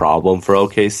a problem for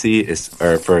OKC,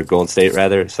 or for Golden State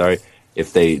rather. Sorry,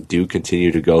 if they do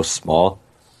continue to go small.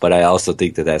 But I also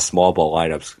think that small ball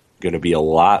lineup's going to be a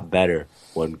lot better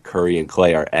when Curry and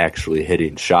Klay are actually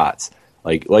hitting shots.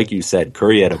 Like you said,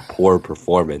 Curry had a poor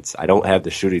performance. I don't have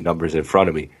the shooting numbers in front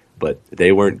of me, but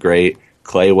they weren't great.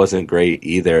 Klay wasn't great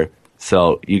either.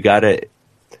 So you gotta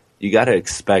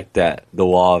expect that the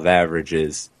law of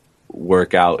averages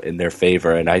work out in their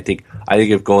favor. And I think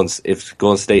if Golden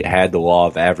State had the law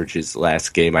of averages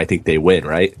last game, I think they win,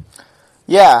 right?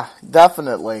 Yeah,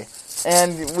 definitely.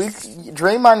 And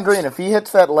Draymond Green, if he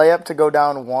hits that layup to go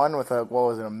down 1 with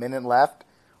a minute left,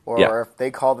 or if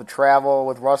they call the travel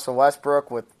with Russell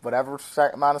Westbrook with whatever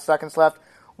amount of seconds left,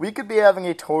 we could be having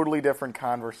a totally different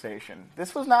conversation.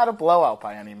 This was not a blowout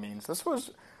by any means. This was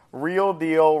real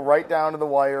deal, right down to the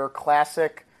wire,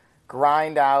 classic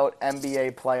grind out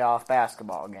NBA playoff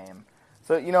basketball game.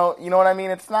 So you know what I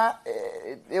mean? It's not.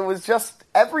 It was just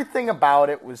everything about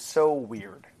it was so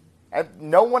weird.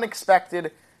 No one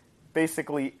expected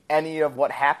basically any of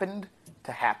what happened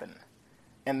to happen.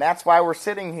 And that's why we're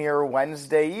sitting here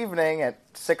Wednesday evening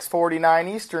at 6:49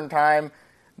 Eastern Time,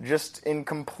 just in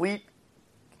complete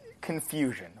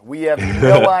confusion. We have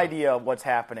no idea what's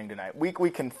happening tonight. We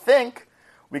can think,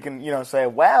 we can say,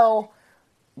 well,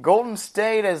 Golden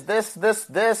State is this.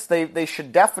 They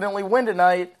should definitely win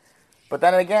tonight. But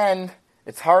then again,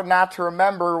 it's hard not to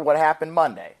remember what happened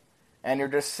Monday, and you're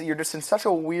just in such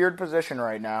a weird position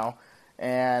right now.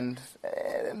 And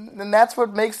that's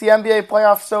what makes the NBA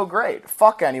playoffs so great.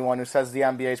 Fuck anyone who says the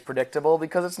NBA is predictable,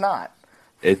 because it's not.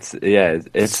 It's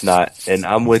not. And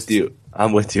I'm with you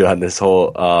on this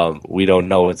whole we don't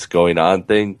know what's going on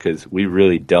thing, because we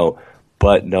really don't.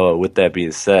 But Noah, with that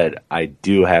being said, I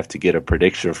do have to get a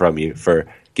prediction from you.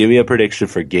 Give me a prediction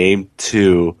for game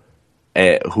 2,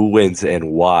 who wins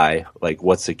and why, like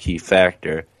what's the key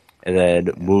factor. And then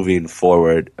moving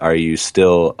forward, are you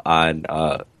still on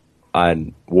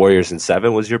Warriors in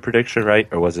 7 was your prediction, right?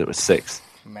 Or was it 6?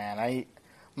 Man,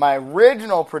 my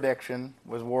original prediction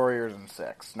was Warriors in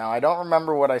 6. Now, I don't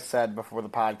remember what I said before the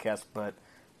podcast, but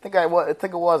I think it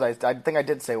was. I think I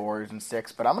did say Warriors in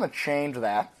 6, but I'm going to change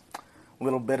that a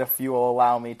little bit if you will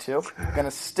allow me to. I'm going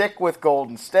to stick with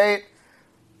Golden State.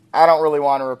 I don't really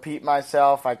want to repeat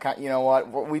myself. You know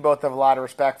what? We both have a lot of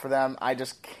respect for them. I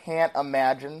just can't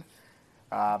imagine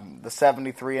the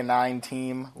 73-9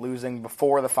 team losing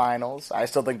before the finals. I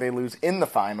still think they lose in the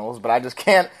finals, but I just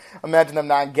can't imagine them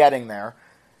not getting there.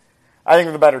 I think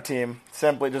they're the better team.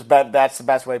 Simply just that's the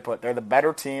best way to put it. They're the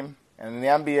better team, and in the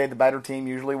NBA, the better team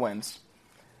usually wins.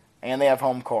 And they have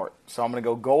home court. So I'm going to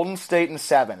go Golden State in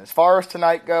 7. As far as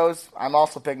tonight goes, I'm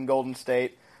also picking Golden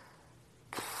State.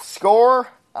 Score,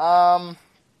 109-100.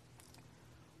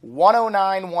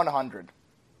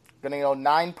 Going to go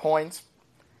 9 points.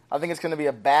 I think it's going to be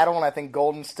a battle, and I think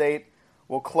Golden State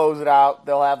will close it out.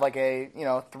 They'll have like a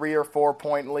 3 or 4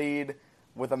 point lead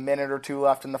with a minute or 2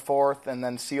 left in the fourth, and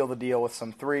then seal the deal with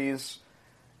some threes.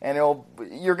 And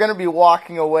you're going to be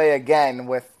walking away again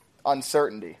with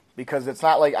uncertainty, because it's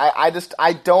not like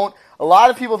I don't. A lot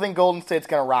of people think Golden State's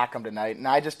going to rock them tonight, and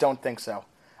I just don't think so.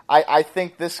 I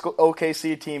think this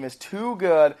OKC team is too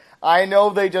good. I know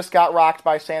they just got rocked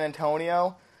by San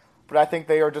Antonio, but I think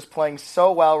they are just playing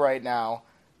so well right now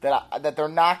that they're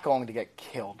not going to get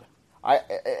killed.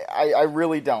 I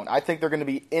really don't. I think they're going to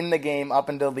be in the game up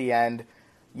until the end.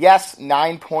 Yes,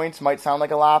 9 points might sound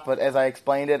like a lot, but as I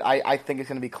explained it, I think it's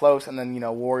going to be close, and then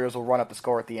Warriors will run up the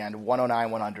score at the end,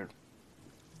 109-100.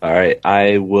 All right,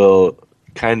 I will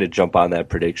kind of jump on that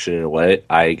prediction in a way.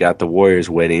 I got the Warriors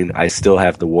winning. I still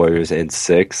have the Warriors in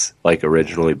 6, like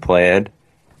originally planned,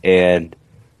 and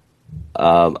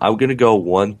I'm going to go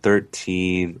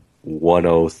 113-103.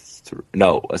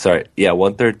 No, sorry,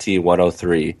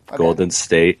 113-103, okay. Golden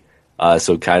State.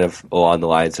 So kind of along the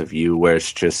lines of you, where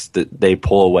it's just that they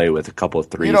pull away with a couple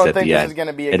of threes at the end. You don't think this is going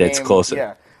to be a game? And it's closer.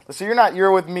 Yeah. So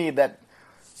you're with me that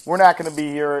we're not going to be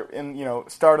here in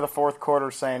start of the fourth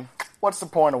quarter saying, what's the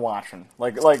point of watching?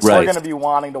 Like right. We're going to be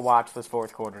wanting to watch this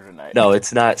fourth quarter tonight. No,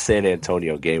 it's not San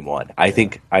Antonio game 1. I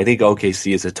think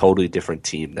OKC is a totally different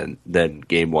team than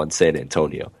game 1 San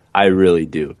Antonio. I really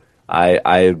do.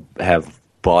 I have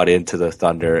bought into the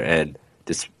Thunder, and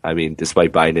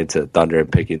despite buying into the Thunder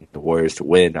and picking the Warriors to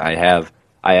win, I have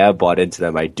bought into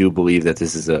them. I do believe that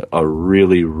this is a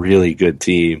really, really good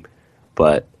team.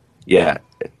 But yeah,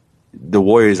 the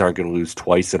Warriors aren't going to lose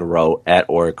twice in a row at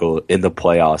Oracle in the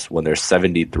playoffs when they're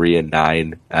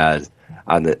 73-9 as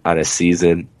on a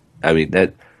season. I mean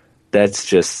that's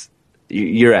just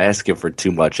you're asking for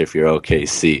too much if you're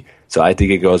OKC. So I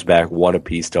think it goes back one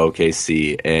apiece to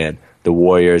OKC, and the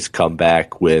Warriors come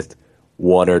back with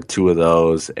one or two of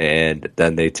those, and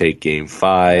then they take Game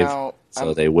 5. Now,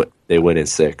 So they win in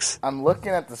 6. I'm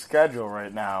looking at the schedule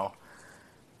right now.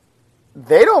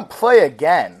 They don't play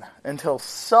again until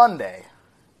Sunday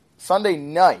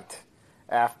night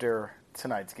after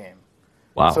tonight's game.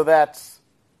 Wow. So that's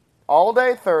all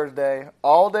day Thursday,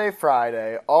 all day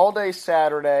Friday, all day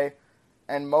Saturday,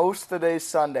 and most of the day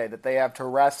Sunday that they have to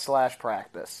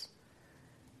rest/practice.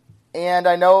 And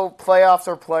I know playoffs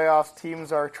are playoffs.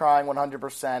 Teams are trying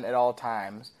 100% at all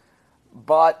times.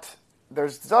 But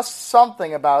there's just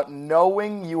something about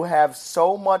knowing you have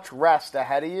so much rest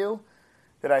ahead of you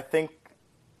that I think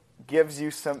gives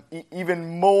you some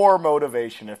even more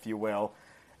motivation, if you will.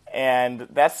 And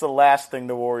that's the last thing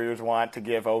the Warriors want to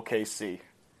give OKC.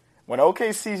 When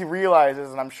OKC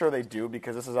realizes, and I'm sure they do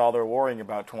because this is all they're worrying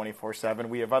about 24/7,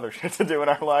 we have other shit to do in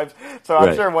our lives. So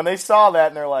I'm sure when they saw that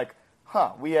and they're like,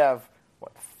 we have,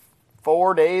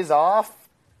 4 days off?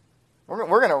 We're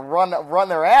going to run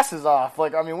their asses off.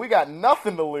 We got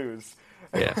nothing to lose.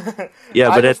 Yeah, yeah,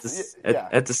 but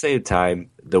at the same time,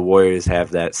 the Warriors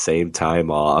have that same time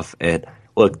off, and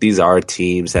look, these are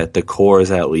teams that the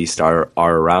cores at least are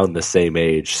around the same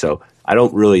age. So I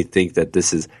don't really think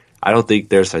that I don't think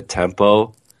there's a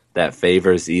tempo that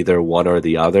favors either one or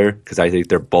the other, because I think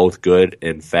they're both good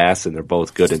and fast, and they're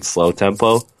both good in slow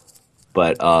tempo.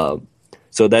 But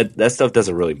so that stuff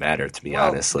doesn't really matter to me,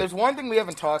 honestly. There's one thing we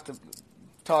haven't talked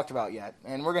about yet,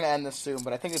 and we're going to end this soon,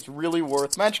 but I think it's really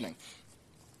worth mentioning.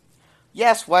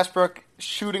 Yes, Westbrook,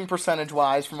 shooting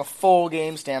percentage-wise, from a full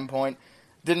game standpoint,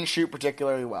 didn't shoot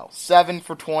particularly well. 7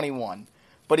 for 21.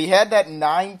 But he had that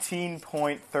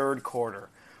 19-point third quarter,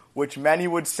 which many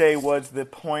would say was the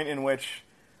point in which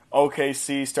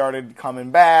OKC started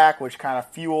coming back, which kind of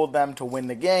fueled them to win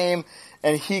the game,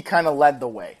 and he kind of led the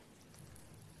way.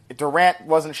 Durant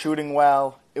wasn't shooting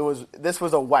well. This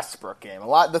was a Westbrook game.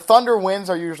 The Thunder wins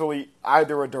are usually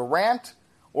either a Durant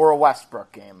or a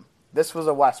Westbrook game. This was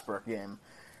a Westbrook game.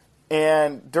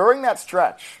 And during that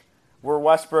stretch where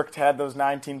Westbrook had those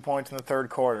 19 points in the third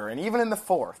quarter, and even in the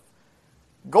fourth,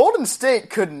 Golden State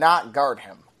could not guard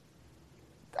him.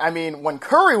 I mean, when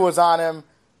Curry was on him,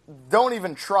 don't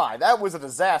even try. That was a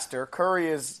disaster. Curry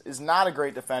is not a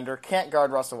great defender, can't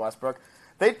guard Russell Westbrook.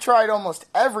 They tried almost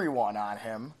everyone on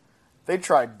him. They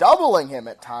tried doubling him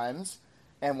at times.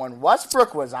 And when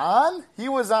Westbrook was on, he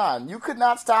was on. You could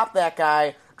not stop that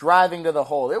guy driving to the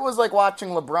hole. It was like watching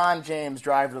LeBron James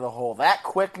drive to the hole. That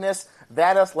quickness,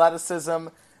 that athleticism.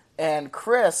 And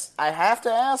Chris, I have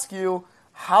to ask you,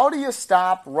 how do you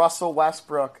stop Russell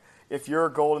Westbrook if you're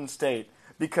Golden State?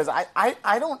 Because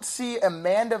I don't see a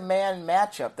man-to-man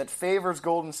matchup that favors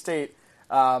Golden State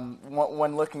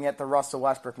when looking at the Russell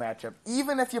Westbrook matchup.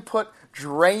 Even if you put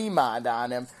Draymond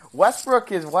on him,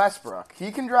 Westbrook is Westbrook.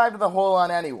 He can drive to the hole on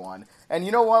anyone. And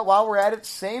you know what? While we're at it,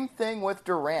 same thing with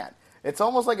Durant. It's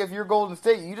almost like if you're Golden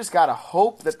State, you just got to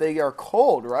hope that they are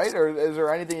cold, right? Or is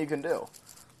there anything you can do?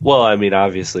 Well, I mean,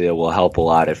 obviously it will help a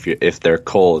lot if they're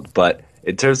cold, but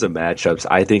in terms of matchups,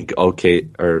 I think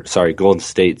Golden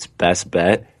State's best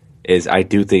bet is I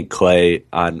do think Clay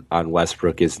on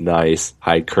Westbrook is nice.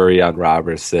 Hide Curry on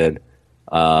Robertson,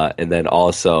 and then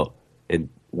also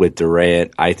with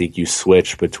Durant, I think you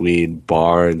switch between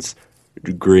Barnes,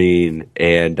 Green,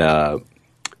 and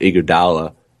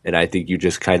Iguodala, and I think you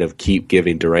just kind of keep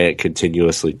giving Durant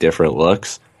continuously different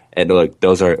looks. And look,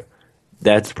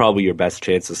 that's probably your best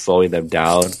chance of slowing them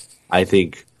down. I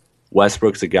think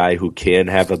Westbrook's a guy who can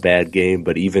have a bad game,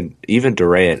 but even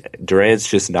Durant's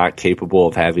just not capable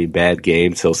of having bad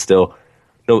games. He'll still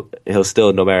no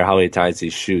matter how many times he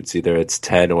shoots, either it's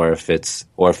 10 or if it's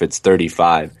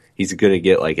 35, he's going to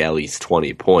get like at least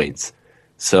 20 points.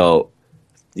 So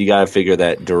you got to figure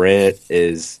that Durant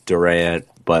is Durant,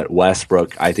 but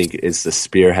Westbrook I think is the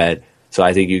spearhead. So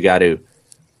I think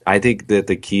I think that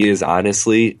the key is,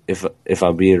 honestly, if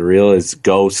I'm being real, is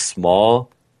go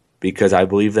small, because I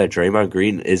believe that Draymond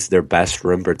Green is their best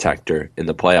rim protector in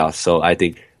the playoffs. So I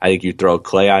think you throw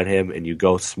Clay on him and you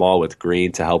go small with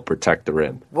Green to help protect the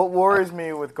rim. What worries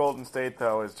me with Golden State,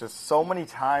 though, is just so many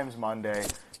times Monday,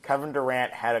 Kevin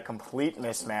Durant had a complete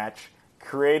mismatch,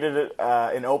 created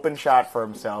an open shot for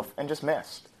himself, and just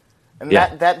missed. And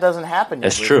Yeah. that doesn't happen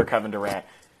That's usually true. for Kevin Durant.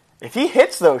 If he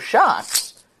hits those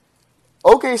shots,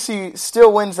 OKC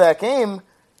still wins that game,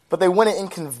 but they win it in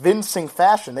convincing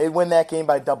fashion. They win that game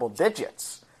by double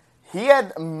digits. He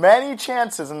had many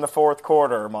chances in the fourth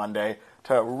quarter Monday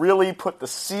to really put the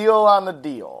seal on the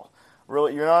deal.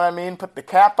 Really, you know what I mean? Put the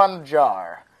cap on the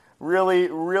jar. Really,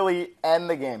 really end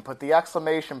the game. Put the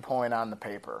exclamation point on the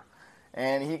paper.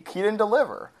 And he didn't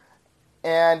deliver.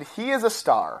 And he is a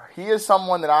star. He is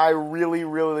someone that I really,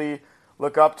 really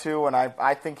look up to, and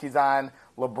I think he's on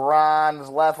LeBron's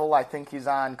level. I think he's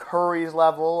on Curry's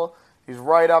level. He's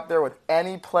right up there with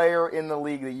any player in the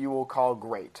league that you will call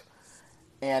great.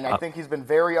 And I think he's been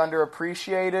very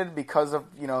underappreciated because of,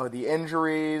 the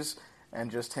injuries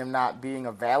and just him not being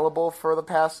available for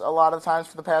a lot of times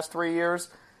for the past 3 years.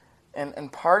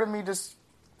 And part of me just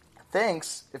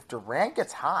thinks if Durant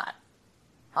gets hot,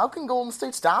 how can Golden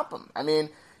State stop him? I mean,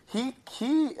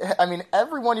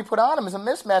 everyone you put on him is a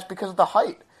mismatch because of the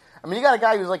height. I mean, you got a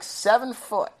guy who's like 7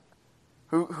 foot,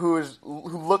 who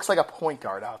looks like a point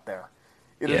guard out there.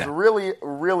 It is really,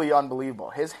 really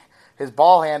unbelievable. His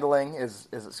ball handling is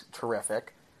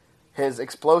terrific. His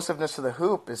explosiveness to the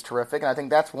hoop is terrific, and I think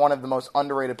that's one of the most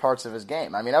underrated parts of his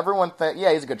game. I mean, everyone thinks,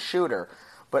 he's a good shooter,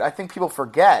 but I think people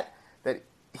forget that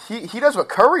he does what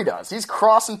Curry does. He's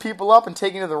crossing people up and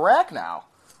taking to the rack now.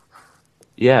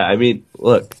 Yeah, I mean,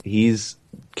 look,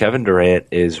 Kevin Durant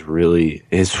is really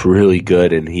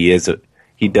good, and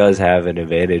he does have an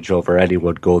advantage over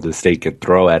anyone Golden State can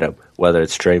throw at him. Whether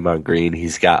it's Draymond Green,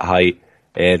 he's got height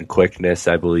and quickness,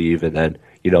 I believe, and then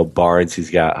Barnes, he's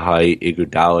got height.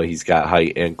 Iguodala, he's got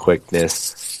height and quickness.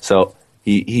 So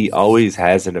he always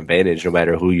has an advantage no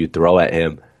matter who you throw at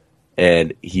him.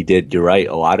 And he did. You're right.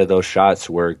 A lot of those shots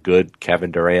were good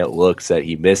Kevin Durant looks that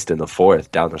he missed in the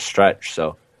fourth down the stretch.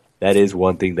 So that is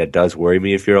one thing that does worry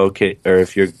me if you're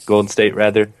if you're Golden State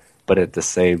rather. But at the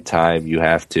same time, you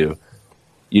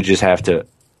just have to,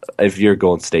 if you're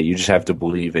Golden State, you just have to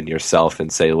believe in yourself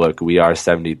and say, look, we are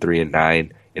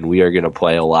 73-9, and we are going to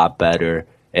play a lot better.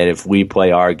 And if we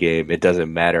play our game, it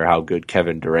doesn't matter how good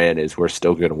Kevin Durant is. We're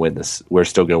still going to win this. We're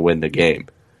still going to win the game.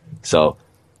 So,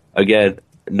 again,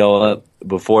 Noah,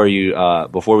 before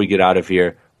we get out of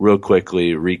here, real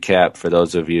quickly recap for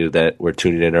those of you that were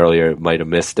tuning in earlier, might have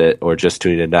missed it, or just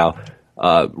tuning in now.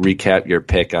 Recap your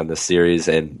pick on the series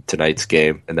and tonight's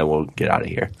game, and then we'll get out of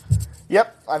here.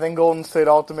 Yep, I think Golden State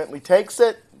ultimately takes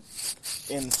it.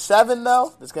 In 7,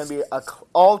 though, it's going to be an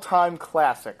all-time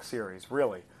classic series,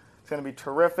 really. It's going to be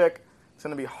terrific. It's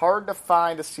going to be hard to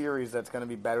find a series that's going to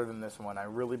be better than this one. I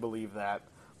really believe that.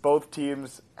 Both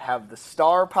teams have the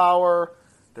star power.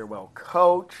 They're well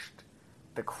coached.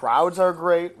 The crowds are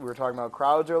great. We were talking about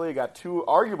crowds earlier. You got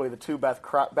arguably the two best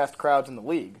crowds in the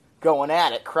league going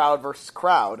at it, crowd versus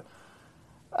crowd.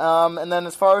 And then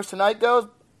as far as tonight goes,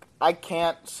 I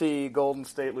can't see Golden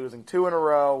State losing 2 in a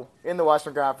row in the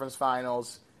Western Conference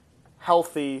Finals,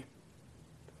 healthy,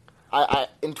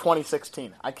 in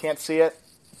 2016. I can't see it,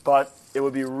 but it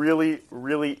would be really,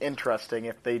 really interesting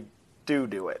if they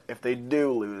do it. If they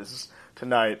do lose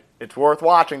tonight, it's worth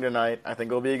watching tonight. I think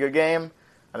it'll be a good game.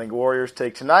 I think Warriors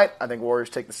take tonight. I think Warriors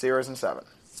take the series in 7.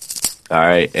 All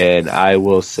right, and I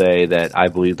will say that I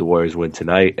believe the Warriors win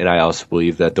tonight, and I also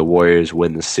believe that the Warriors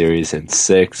win the series in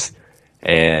 6.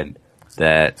 And so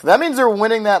that means they're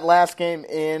winning that last game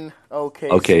in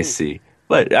OKC.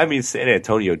 But, I mean, San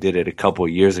Antonio did it a couple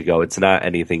years ago. It's not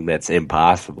anything that's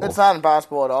impossible. It's not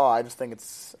impossible at all. I just think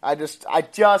it's – if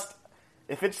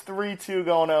it's 3-2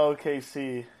 going to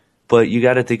OKC. But you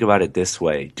got to think about it this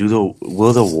way.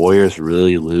 Will the Warriors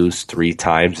really lose 3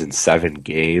 times in 7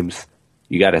 games?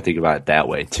 You got to think about it that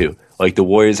way, too. Like, the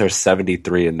Warriors are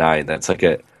 73-9. That's like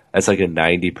a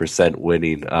 90%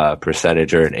 winning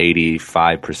percentage or an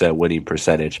 85% winning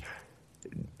percentage.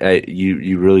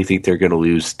 You really think they're going to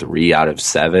lose 3 out of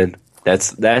 7?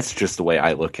 That's just the way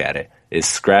I look at it. Is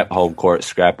scrap home court,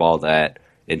 scrap all that.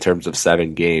 In terms of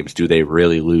 7 games, do they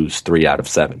really lose 3 out of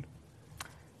 7?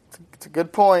 It's a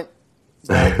good point.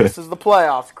 This is the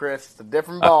playoffs, Chris. It's a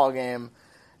different ball game.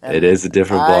 And it is a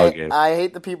different ball game. I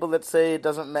hate the people that say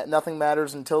nothing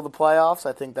matters until the playoffs.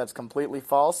 I think that's completely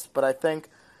false. But I think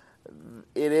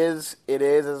it is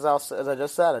as I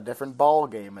just said, a different ball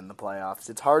game in the playoffs.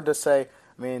 It's hard to say.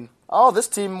 I mean, this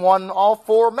team won all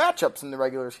 4 matchups in the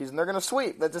regular season. They're going to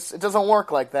sweep. It doesn't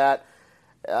work like that.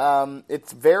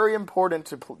 It's very important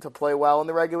to play well in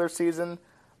the regular season,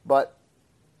 but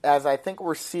as I think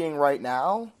we're seeing right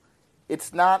now,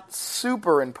 it's not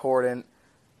super important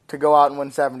to go out and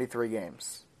win 73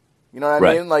 games. You know what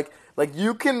I mean? Like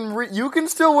you can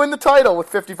still win the title with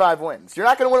 55 wins. You're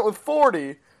not going to win it with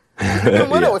 40, You can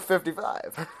win it Yeah, with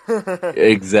 55.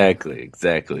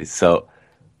 exactly. So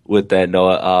with that,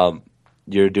 Noah,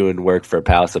 you're doing work for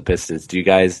Palace of Pistons. Do you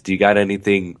got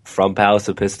anything from Palace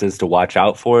of Pistons to watch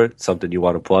out for? Something you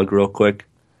want to plug real quick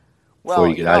before you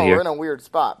Well, get out of we're here? in a weird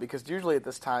spot because usually at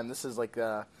this time, this is like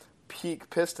peak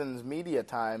Pistons media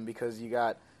time because you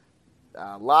got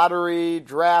lottery,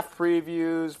 draft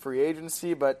previews, free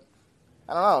agency, but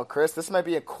I don't know, Chris, this might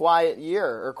be a quiet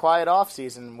year or quiet off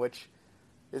season, which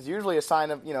is usually a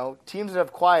sign of, teams that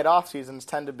have quiet off seasons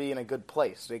tend to be in a good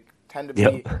place. They tend to be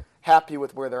Yep. happy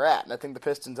with where they're at, and I think the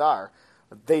Pistons are.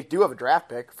 They do have a draft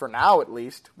pick, for now at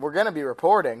least. We're going to be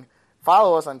reporting.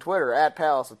 Follow us on Twitter, at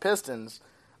Palace of Pistons.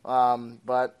 But I'm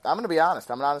going to be honest.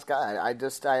 I'm an honest guy.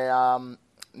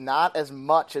 Not as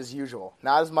much as usual.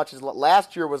 Not as much as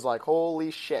last year was like,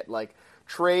 holy shit, like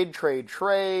trade.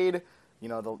 The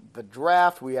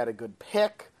draft, we had a good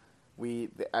pick.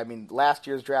 Last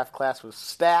year's draft class was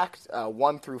stacked,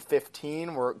 1 through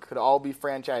 15, where it could all be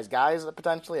franchise guys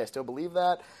potentially. I still believe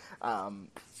that.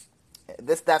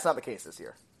 That's not the case this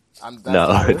year.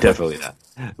 No, definitely not.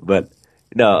 But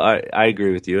no, I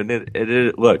agree with you. And it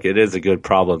is, look, it is a good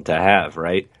problem to have,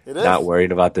 right? It Not is.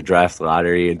 worrying about the draft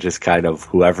lottery and just kind of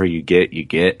whoever you get, you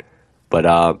get. But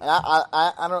I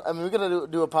don't. I mean, we're gonna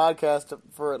do a podcast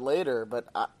for it later, but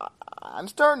I'm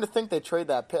starting to think they trade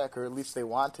that pick, or at least they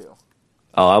want to.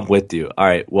 oh, I'm with you. All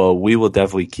right. Well, we will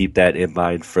definitely keep that in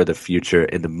mind for the future.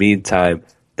 In the meantime,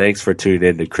 thanks for tuning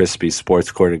in to Crispy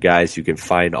Sports Corner, guys. You can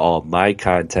find all my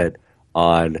content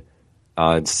on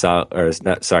Sound, or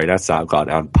not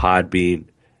SoundCloud, on Podbean,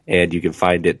 and you can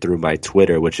find it through my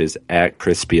Twitter, which is at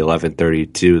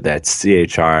Crispy1132. That's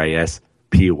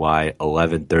CHRISPY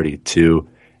 1132,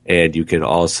 and you can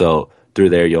also through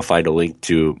there you'll find a link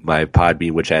to my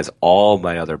Podbean, which has all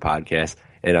my other podcasts.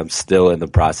 And I'm still in the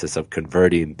process of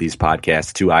converting these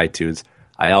podcasts to iTunes.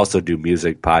 I also do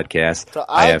music podcasts. To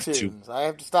I have iTunes. two. I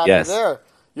have to stop Yes. you there.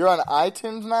 You're on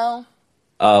iTunes now?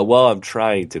 Well, I'm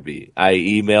trying to be. I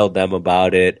emailed them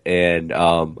about it, and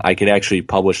I can actually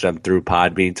publish them through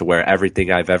Podbean to where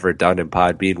everything I've ever done in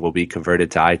Podbean will be converted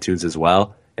to iTunes as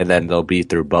well, and then they'll be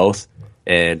through both.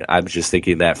 And I'm just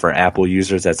thinking that for Apple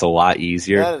users, that's a lot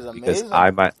easier That is because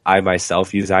amazing. I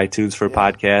myself use iTunes for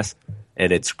podcasts,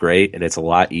 and it's great, and it's a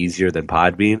lot easier than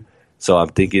Podbean. So I'm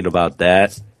thinking about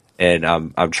that, and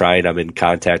I'm trying. I'm in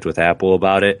contact with Apple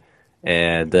about it,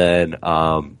 and then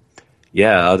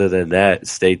yeah, other than that,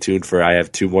 stay tuned for I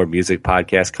have 2 more music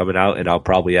podcasts coming out, and I'll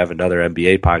probably have another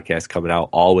NBA podcast coming out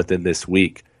all within this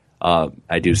week.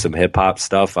 I do some hip hop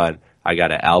stuff. I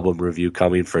got an album review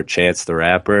coming for Chance the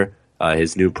Rapper,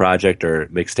 his new project or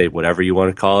mixtape, whatever you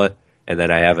want to call it. And then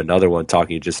I have another one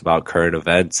talking just about current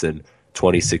events and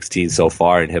 2016 so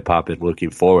far in hip hop and looking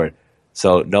forward.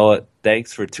 So Noah,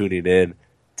 thanks for tuning in.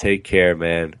 Take care,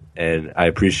 man. And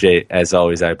as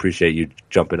always, I appreciate you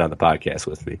jumping on the podcast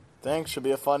with me. Thanks. Should be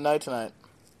a fun night tonight.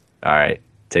 All right.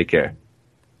 Take care.